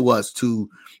important to us, to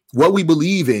what we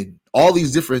believe in, all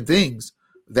these different things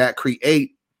that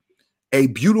create a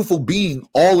beautiful being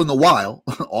all in the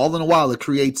while it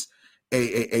creates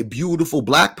a beautiful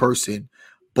Black person.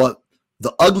 But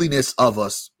the ugliness of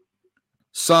us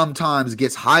sometimes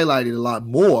gets highlighted a lot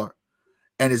more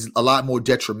and is a lot more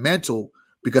detrimental,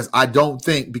 because I don't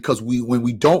think, because when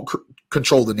we don't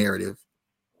control the narrative,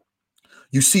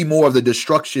 you see more of the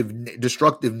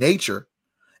destructive nature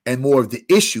and more of the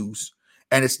issues,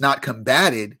 and it's not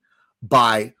combated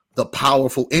by the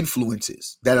powerful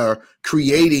influences that are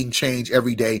creating change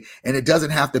every day. And it doesn't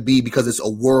have to be because it's a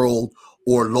world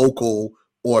or local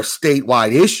or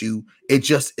statewide issue. It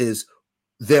just is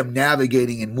them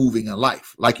navigating and moving in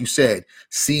life. Like you said,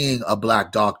 seeing a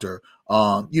Black doctor,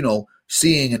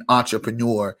 seeing an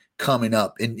entrepreneur coming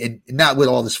up and not with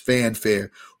all this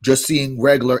fanfare, just seeing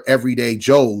regular everyday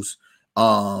Joes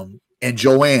and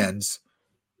Joannes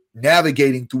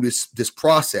navigating through this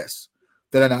process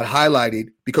that are not highlighted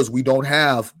because we don't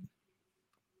have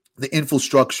the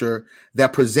infrastructure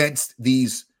that presents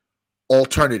these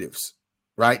alternatives,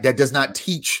 right? That does not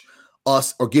teach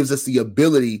us or gives us the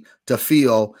ability to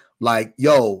feel like,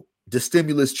 yo, the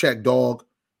stimulus check, dog,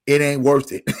 it ain't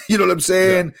worth it. You know what I'm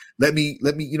saying? Yeah. Let me,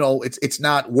 it's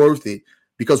not worth it,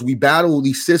 because we battle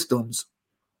these systems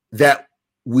that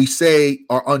we say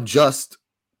are unjust.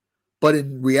 But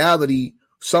in reality,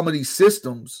 some of these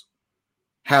systems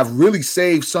have really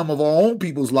saved some of our own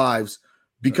people's lives,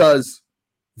 because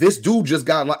this dude just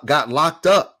got locked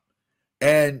up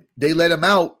and they let him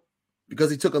out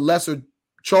because he took a lesser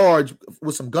charge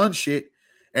with some gun shit.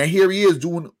 And here he is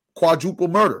doing quadruple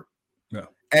murder. Yeah.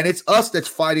 And it's us that's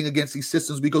fighting against these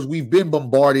systems, because we've been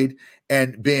bombarded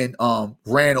and been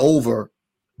ran over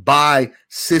by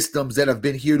systems that have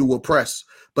been here to oppress.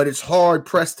 But it's hard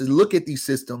pressed to look at these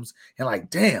systems and like,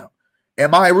 damn,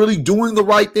 am I really doing the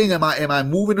right thing? Am I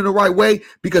moving in the right way?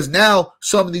 Because now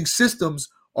some of these systems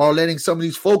are letting some of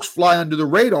these folks fly under the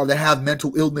radar that have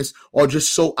mental illness or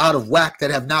just so out of whack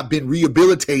that have not been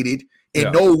rehabilitated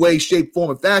in no way, shape,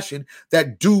 form, or fashion,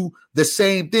 that do the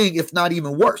same thing, if not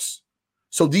even worse.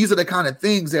 So these are the kind of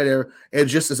things that are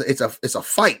just it's a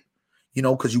fight,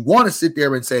 because you want to sit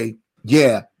there and say,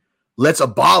 yeah, let's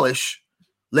abolish,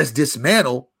 let's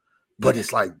dismantle, but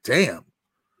it's like, damn.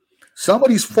 Some of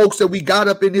these folks that we got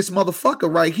up in this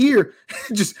motherfucker right here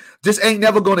just ain't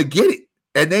never going to get it.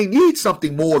 And they need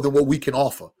something more than what we can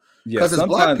offer. Because as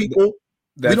Black people,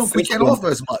 we can't offer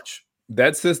as much.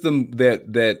 that system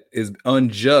that is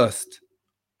unjust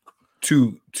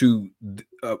to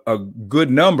a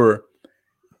good number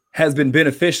has been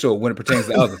beneficial when it pertains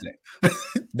to other things.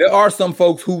 There are some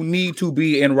folks who need to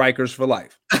be in Rikers for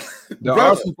life. There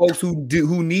are some folks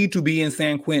who need to be in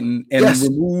San Quentin and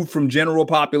removed from general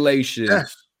population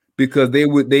because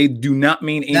they do not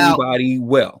mean anybody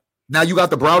well. Now you got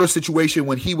the Browder situation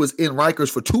when he was in Rikers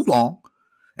for too long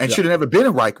and should have never been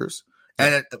in Rikers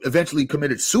and eventually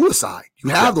committed suicide. You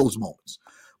have those moments.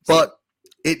 But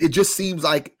it just seems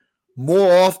like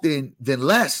more often than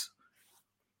less,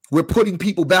 we're putting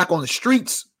people back on the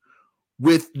streets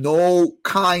with no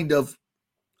kind of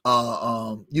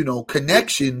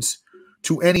connections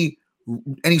to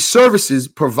any services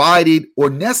provided or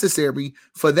necessary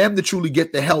for them to truly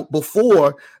get the help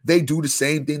before they do the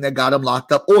same thing that got them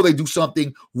locked up, or they do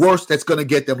something worse that's going to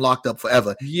get them locked up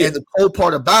forever. Yeah. And the cold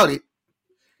part about it,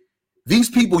 these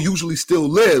people usually still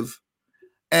live,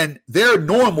 and their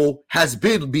normal has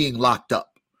been being locked up.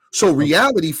 So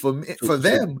reality for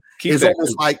them is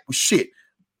almost like, shit,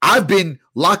 I've been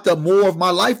locked up more of my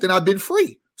life than I've been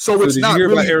free. So it's not. Did you hear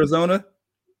really about Arizona?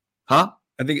 Huh?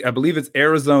 I believe it's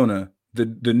Arizona.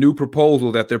 The new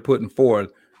proposal that they're putting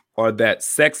forth are that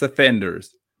sex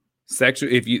offenders,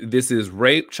 this is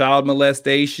rape, child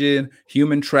molestation,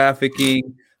 human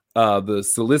trafficking, the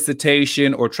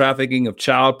solicitation or trafficking of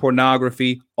child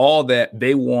pornography, all that,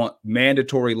 they want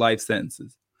mandatory life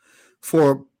sentences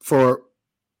for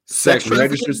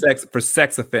registered sex for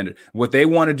sex offenders. What they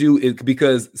want to do is,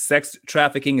 because sex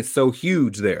trafficking is so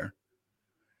huge there,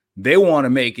 they want to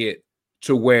make it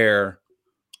to where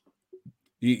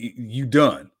you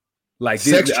done like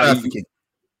sex trafficking.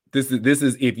 This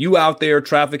is if you out there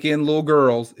trafficking little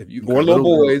girls, or little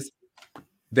boys,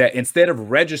 that instead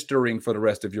of registering for the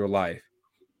rest of your life,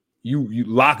 you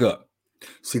lock up.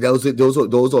 See, those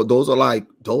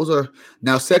are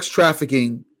now sex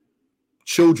trafficking.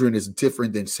 Children is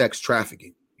different than sex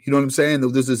trafficking. You know what I'm saying?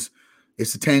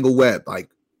 It's a tangled web. Like,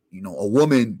 a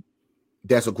woman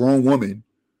that's a grown woman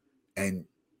and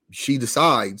she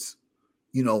decides,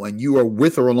 and you are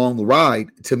with her along the ride.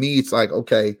 To me, it's like,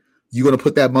 okay, you're going to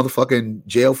put that motherfucker in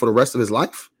jail for the rest of his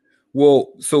life? Well,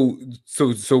 so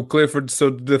Clifford, so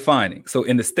defining. So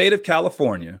in the state of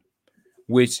California,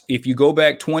 which if you go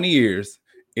back 20 years,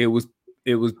 it was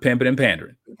pimping and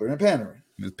pandering. It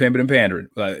was pimping and pandering.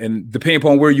 And depending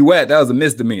upon where you at, that was a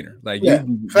misdemeanor. Like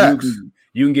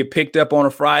you can get picked up on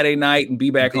a Friday night and be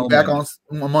back home.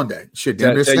 On Monday. Shit,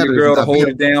 tell your girl to hold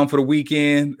it down for the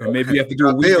weekend, or maybe you have to do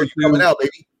a week or two. Coming out,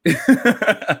 baby.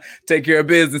 Take care of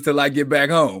business till I get back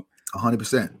home.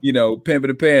 100%. Pimping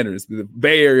and panders. The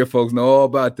Bay Area folks know all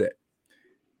about that.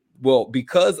 Well,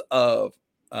 because of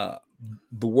the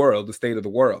state of the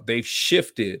world, they've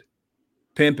shifted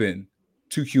pimping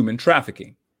to human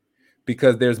trafficking,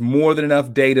 because there's more than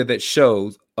enough data that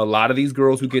shows a lot of these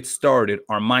girls who get started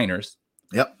are minors.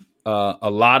 Yep. A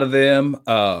lot of them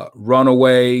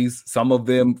runaways, some of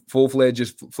them full-fledged,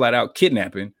 just flat out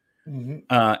kidnapping.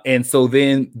 Mm-hmm. And so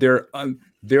then they're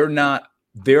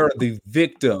the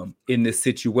victim in this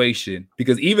situation,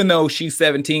 because even though she's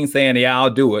 17 saying, yeah, I'll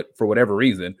do it for whatever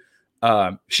reason,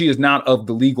 she is not of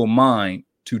the legal mind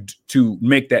to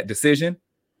make that decision.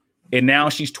 And now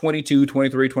she's 22,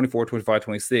 23, 24, 25,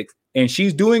 26, and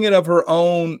she's doing it of her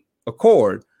own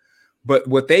accord. But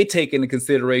what they take into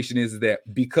consideration is that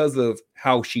because of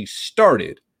how she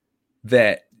started,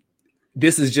 that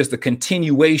this is just a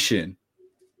continuation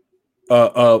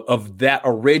of that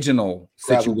original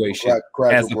situation,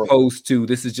 as opposed to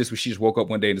this is just when she just woke up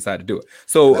one day and decided to do it.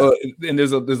 So, and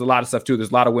there's a lot of stuff too.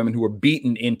 There's a lot of women who are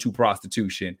beaten into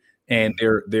prostitution, and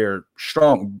they're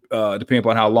strong, depending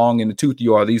upon how long in the tooth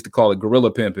you are. They used to call it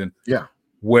gorilla pimping. Yeah,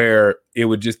 where it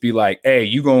would just be like, hey,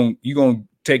 you gonna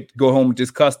go home with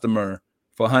this customer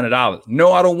for $100.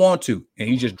 No, I don't want to. And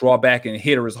he just draw back and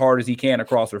hit her as hard as he can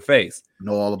across her face.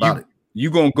 Know all about it. You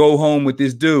gonna go home with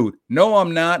this dude? No,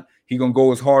 I'm not. He gonna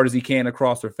go as hard as he can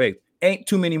across her face. Ain't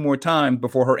too many more times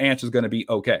before her answer is gonna be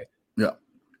okay. Yeah.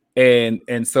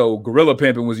 And so gorilla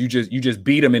pimping was you just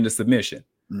beat him into submission.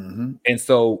 Mm-hmm. And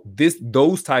so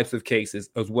those types of cases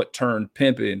is what turned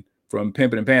pimping from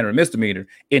pimping and pandering misdemeanor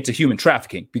into human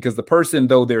trafficking, because the person,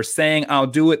 though they're saying I'll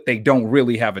do it, they don't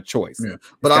really have a choice. Yeah.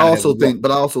 But I also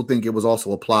think it was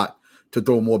also a plot to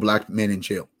throw more black men in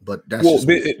jail. But that's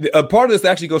a part of this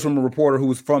actually goes from a reporter who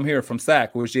was from here, from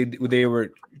SAC, which they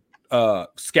were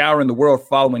scouring the world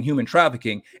following human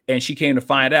trafficking, and she came to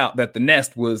find out that the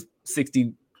nest was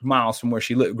 60 miles from where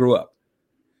she grew up.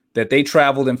 That they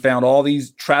traveled and found all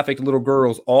these trafficked little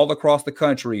girls all across the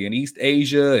country, in East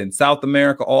Asia and South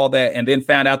America, all that, and then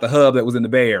found out the hub that was in the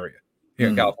Bay Area here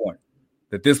in California.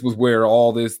 that this was where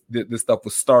all this stuff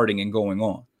was starting and going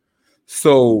on.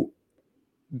 So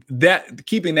that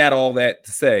keeping that all that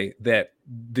to say that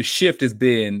the shift has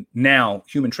been now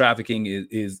human trafficking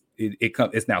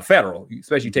it's now federal,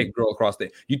 especially you take a girl across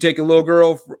you take a little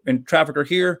girl and traffic her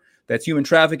here, that's human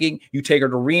trafficking. You take her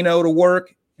to Reno to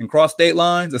work and cross state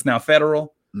lines, it's now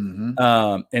federal.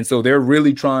 And so they're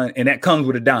really trying, and that comes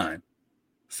with a dime.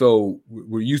 So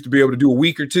we used to be able to do a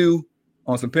week or two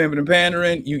on some pimping and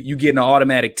pandering. You get an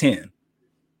automatic 10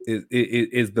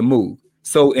 is the move.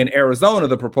 So in Arizona,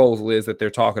 the proposal is that they're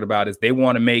talking about is they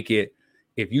want to make it,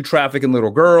 if you trafficking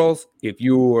little girls, if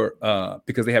you're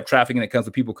because they have trafficking that comes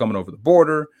with people coming over the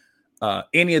border,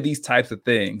 any of these types of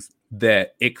things,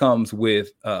 that it comes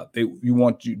with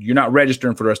you're not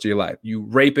registering for the rest of your life. You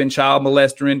raping, child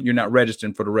molesting, you're not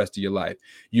registering for the rest of your life.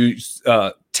 You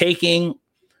taking,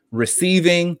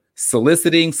 receiving,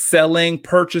 soliciting, selling,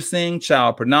 purchasing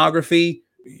child pornography,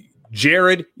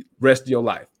 Jared, rest of your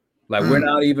life. Like we're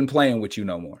not even playing with you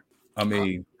no more. I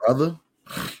mean, brother,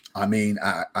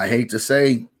 I hate to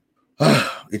say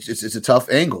it's a tough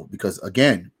angle because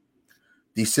again,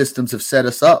 these systems have set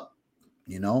us up,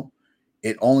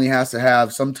 It only has to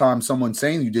have sometimes someone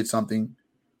saying you did something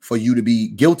for you to be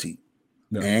guilty.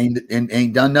 No. And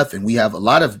ain't done nothing. We have a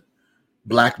lot of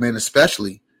black men,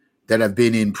 especially, that have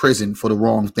been in prison for the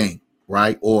wrong thing,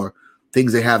 right? Or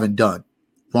things they haven't done,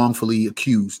 wrongfully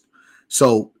accused.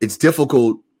 So it's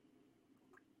difficult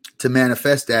to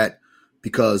manifest that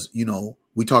because,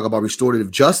 we talk about restorative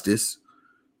justice,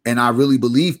 and I really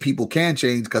believe people can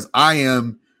change because I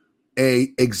am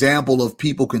a example of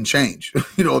people can change.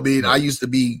 You know what I mean? I used to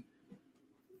be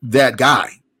that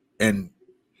guy, and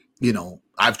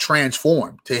I've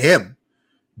transformed to him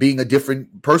being a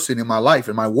different person in my life,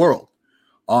 in my world.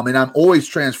 And I'm always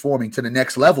transforming to the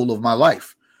next level of my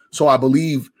life. So I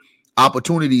believe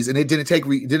opportunities, and it didn't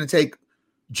take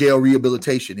jail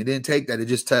rehabilitation. It didn't take that. It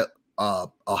just took a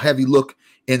heavy look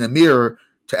in the mirror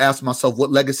to ask myself,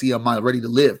 what legacy am I ready to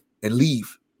live and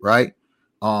leave? Right.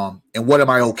 And what am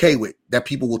I okay with that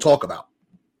people will talk about?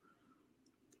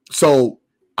 So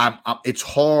it's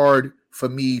hard for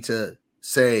me to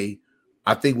say,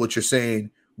 I think what you're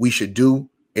saying we should do.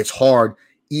 It's hard,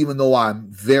 even though I'm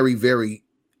very, very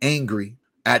angry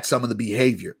at some of the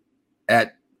behavior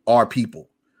at our people.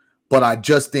 But I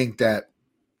just think that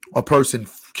a person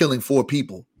killing 4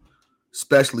 people,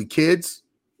 especially kids,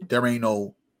 there ain't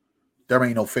no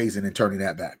phasing and turning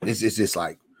that back. It's just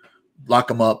like lock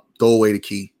them up, throw away the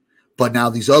key. But now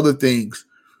these other things,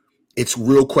 it's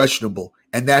real questionable.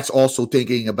 And that's also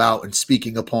thinking about and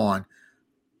speaking upon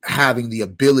having the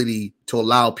ability to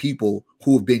allow people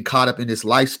who have been caught up in this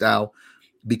lifestyle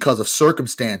because of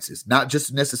circumstances, not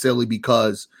just necessarily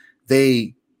because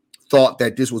they thought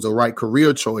that this was a right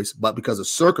career choice, but because of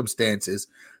circumstances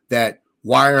that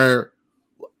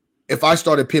if I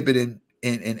started pimping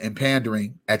and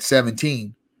pandering at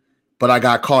 17, but I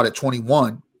got caught at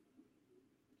 21,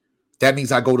 that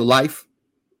means I go to life,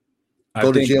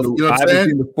 go to jail. I haven't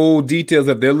seen the full details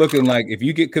of they're looking like if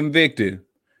you get convicted,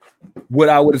 what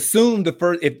I would assume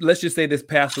let's just say this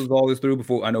passes all this through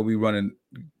before, I know we running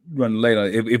late on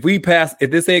it.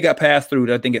 If this say it got passed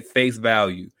through, I think at face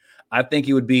value, I think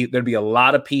there'd be a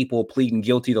lot of people pleading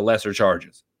guilty to lesser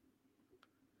charges.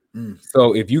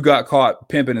 So if you got caught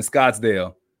pimping in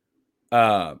Scottsdale,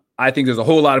 I think there's a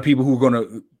whole lot of people who are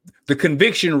the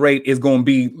conviction rate is going to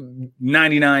be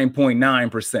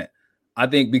 99.9%. I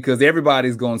think because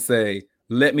everybody's going to say,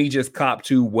 let me just cop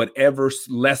to whatever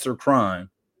lesser crime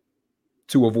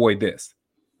to avoid this.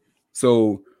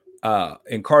 So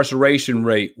incarceration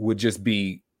rate would just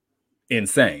be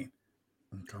insane.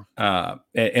 Okay.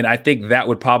 And I think that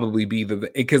would probably be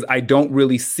because I don't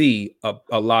really see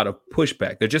a lot of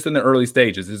pushback. They're just in the early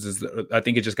stages. I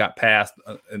think it just got passed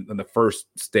in the first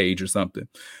stage or something.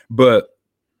 But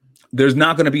there's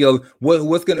not going to be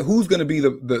who's going to be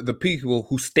the people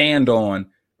who stand on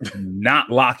not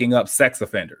locking up sex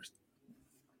offenders.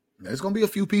 There's going to be a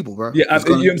few people, bro. Yeah, you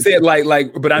know what I'm saying?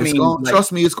 But I mean,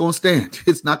 trust me, it's going to stand.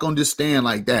 It's not going to just stand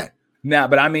like that. Nah,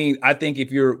 but I mean, I think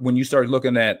when you start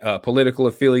looking at political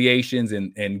affiliations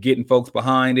and getting folks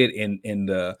behind it and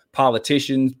the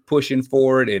politicians pushing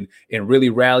for it and really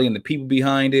rallying the people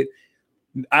behind it,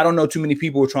 I don't know too many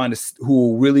people who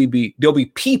will really there'll be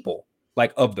people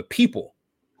like of the people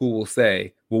who will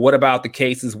say, well, what about the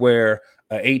cases where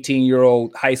an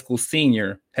 18-year-old high school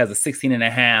senior has a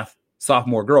 16-and-a-half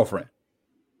sophomore girlfriend?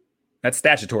 That's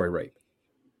statutory rape.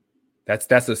 That's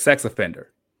a sex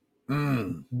offender. You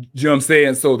know what I'm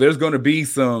saying? So there's going to be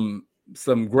some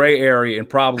gray area and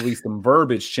probably some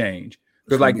verbiage change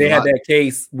because like they had that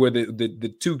case where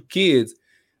the 2 kids,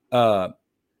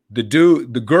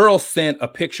 the girl sent a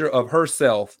picture of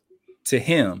herself to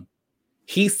him.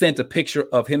 He sent a picture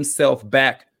of himself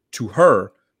back to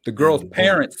her. The girl's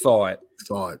parents saw it.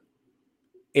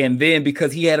 And then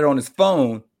because he had it on his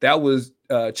phone, that was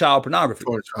child pornography.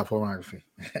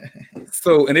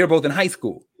 So, and they were both in high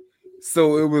school.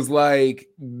 So it was like,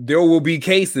 there will be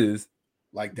cases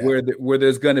like that where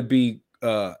there's going to be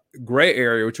gray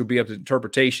area, which will be up to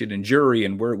interpretation and jury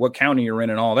and what county you're in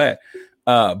and all that.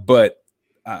 But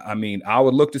I mean, I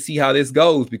would look to see how this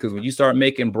goes, because when you start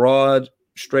making broad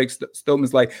straight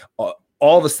statements, like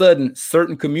all of a sudden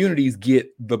certain communities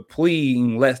get the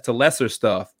pleading to lesser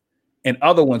stuff, and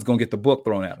other ones gonna get the book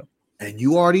thrown at them. And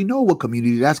you already know what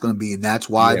community that's going to be, and that's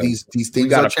why these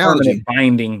things are challenging.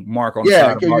 Binding mark on the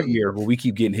side of our ear, but we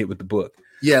keep getting hit with the book.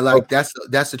 Yeah, like that's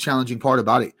the challenging part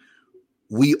about it.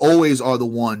 We always are the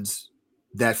ones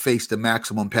that face the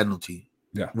maximum penalty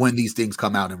when these things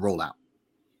come out and roll out.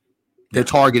 They're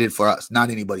targeted for us,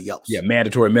 not anybody else. Yeah,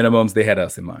 mandatory minimums. They had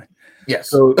us in mind. Yes.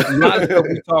 So a lot of stuff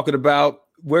we're talking about.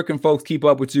 Where can folks keep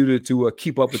up with you to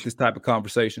keep up with this type of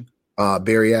conversation?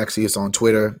 Barry Axius on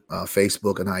Twitter,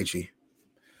 Facebook, and IG.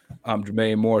 I'm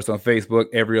Jermaine Morris on Facebook,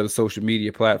 every other social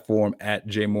media platform at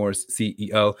J Morris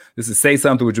CEO. This is Say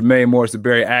Something with Jermaine Morris and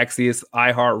Barry Axius,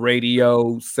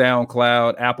 iHeartRadio,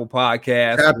 SoundCloud, Apple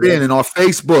Podcasts. Tap in and on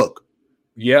Facebook.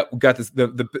 Yep, we got this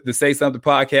the Say Something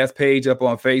podcast page up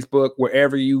on Facebook.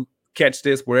 Wherever you catch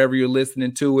this, wherever you're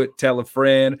listening to it, tell a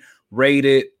friend, rate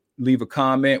it, leave a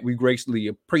comment. We greatly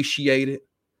appreciate it.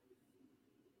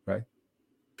 Right.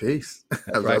 Peace.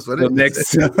 Right. Until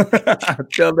next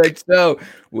show,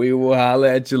 we will holler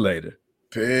at you later.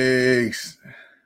 Peace.